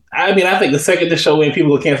mean, I think the second the show in,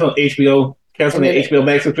 people will cancel HBO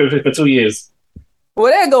Max subscription for 2 years.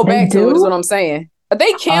 Well, they go back to it, is what I'm saying.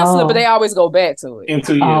 They cancel it, but they always go back to it. In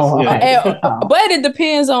 2 years, but it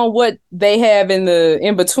depends on what they have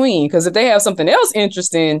in between. Because if they have something else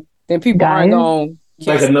interesting, then people aren't going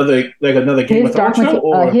like another Game of Thrones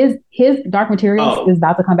show. His Dark Materials is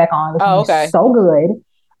about to come back on. Okay, so good.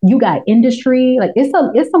 You got Industry,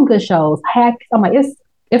 it's some good shows. I'm like,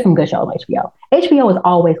 it's some good shows on HBO. HBO is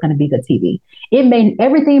always going to be good TV.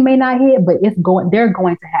 Everything may not hit, but they're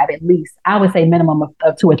going to have at least, I would say, minimum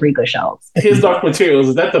of 2 or 3 good shows. His Dark Materials,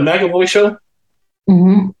 is that the McAvoy show?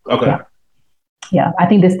 Mm-hmm. Okay. Yeah, I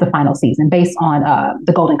think this is the final season based on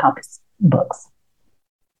the Golden Compass books.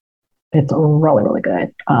 It's really, really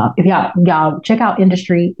good. If y'all check out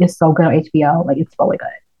Industry, it's so good on HBO. It's really good.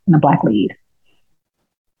 And the Black lead.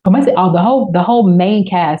 But the whole main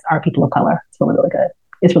cast are people of color. It's really, really good.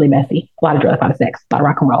 It's really messy. A lot of drugs, a lot of sex, a lot of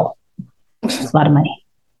rock and roll. A lot of money.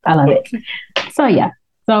 I love it. So yeah.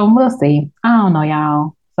 So we'll see. I don't know,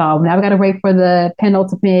 y'all. So now we got to wait for the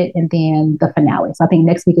penultimate and then the finale. So I think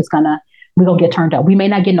next week we're gonna get turned up. We may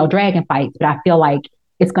not get no dragon fights, but I feel like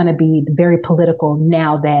it's gonna be very political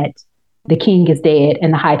now that the king is dead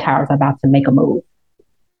and the High Towers are about to make a move.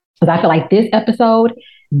 Because I feel like this episode,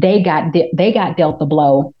 they got dealt the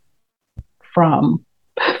blow from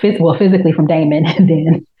physically from Daemon, and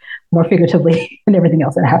then more figuratively and everything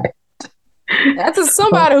else that happened. That's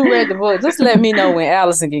somebody who read the book. Just let me know when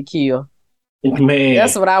Alicent get killed. Man,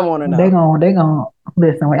 that's what I want to know. They gonna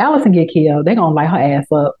listen. When Alicent get killed, they gonna light her ass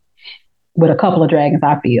up with a couple of dragons.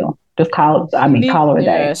 I feel just call her a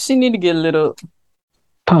day. She need to get a little.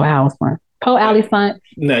 Poor Alicent.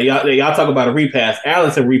 No, y'all talk about a repass.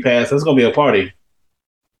 Alicent repass. It's gonna be a party.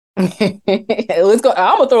 I'm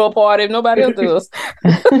gonna throw a party if nobody else does.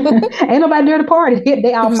 Ain't nobody there to party.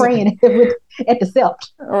 They all praying at the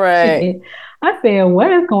celt. Right. I said,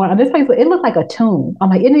 what is going on? This place, it looked like a tomb. I'm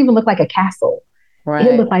like, it didn't even look like a castle. Right.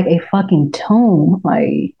 It looked like a fucking tomb.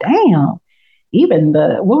 Like, damn. Even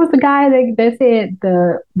what was the guy that said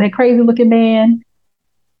that crazy looking man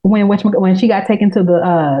when she got taken to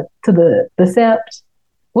the sept?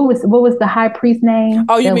 What was the high priest name?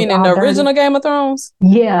 Oh, you mean in the original Game of Thrones?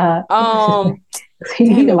 Yeah. He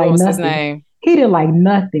didn't like nothing. His name? He didn't like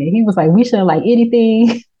nothing. He was like, we shouldn't like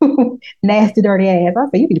anything. Nasty, dirty ass. I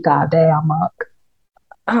said, you need to calm down, Monk.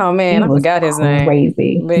 Oh man, I forgot his name.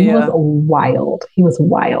 Crazy. He was wild. He was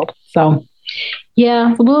wild. So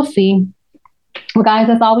yeah, so we'll see. Well, guys,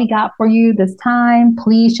 that's all we got for you this time.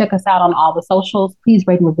 Please check us out on all the socials. Please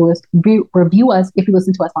rate and review us if you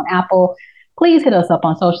listen to us on Apple. Please hit us up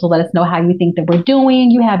on social. Let us know how you think that we're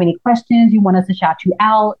doing. You have any questions, you want us to shout you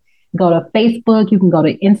out, go to Facebook. You can go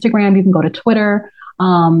to Instagram. You can go to Twitter,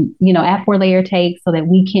 at 4 Layer Takes so that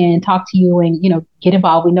we can talk to you and, get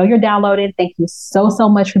involved. We know you're downloaded. Thank you so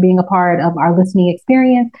much for being a part of our listening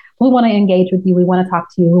experience. We want to engage with you. We want to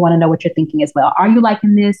talk to you. We want to know what you're thinking as well. Are you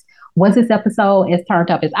liking this? Was this episode as turned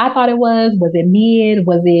up as I thought it was? Was it mid?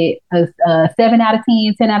 Was it a 7 out of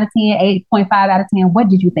 10, 10 out of 10, 8.5 out of 10? What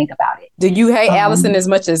did you think about it? Do you hate Allison as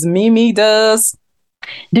much as Mimi does?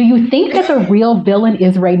 Do you think that the real villain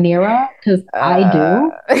is Rhaenyra? Because I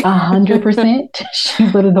do, 100%.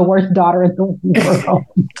 She's literally the worst daughter in the world.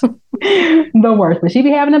 The worst. But she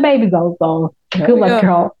be having a baby though, so good luck,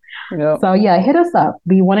 girl. Yep. So yeah, hit us up.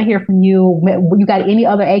 We want to hear from you. You got any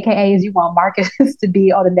other AKAs you want Marcus to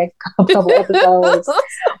be on the next couple episodes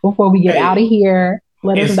before we get out of here?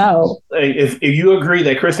 Let us know. If you agree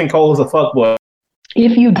that Criston Cole is a fuckboy.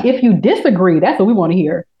 If you disagree, that's what we want to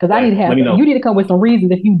hear. Because I need to have you need to come with some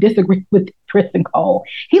reasons if you disagree with Criston Cole.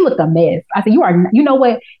 He looked a mess. I said, you know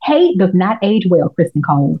what? Hate does not age well, Criston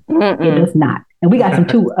Cole. Mm-mm. It does not. And we got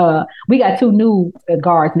two new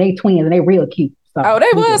guards and they twins and they real cute. So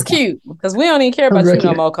they was cute because we don't even care about you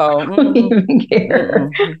no more, Cole. Mm-hmm. We don't even care.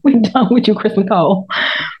 We done with you, Criston Cole.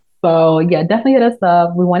 So yeah, definitely hit us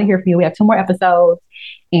up. We want to hear from you. We have 2 more episodes,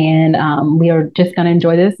 and we are just gonna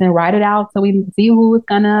enjoy this and ride it out. So we see who is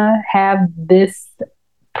gonna have this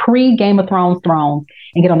pre-Game of Thrones throne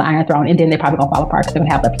and get on the Iron Throne, and then they're probably gonna fall apart because they're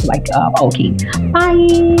gonna have up to like Old King. Bye.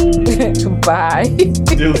 Bye.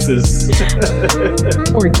 Deuces.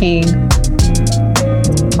 Poor King.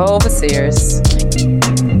 Oh, Viserys.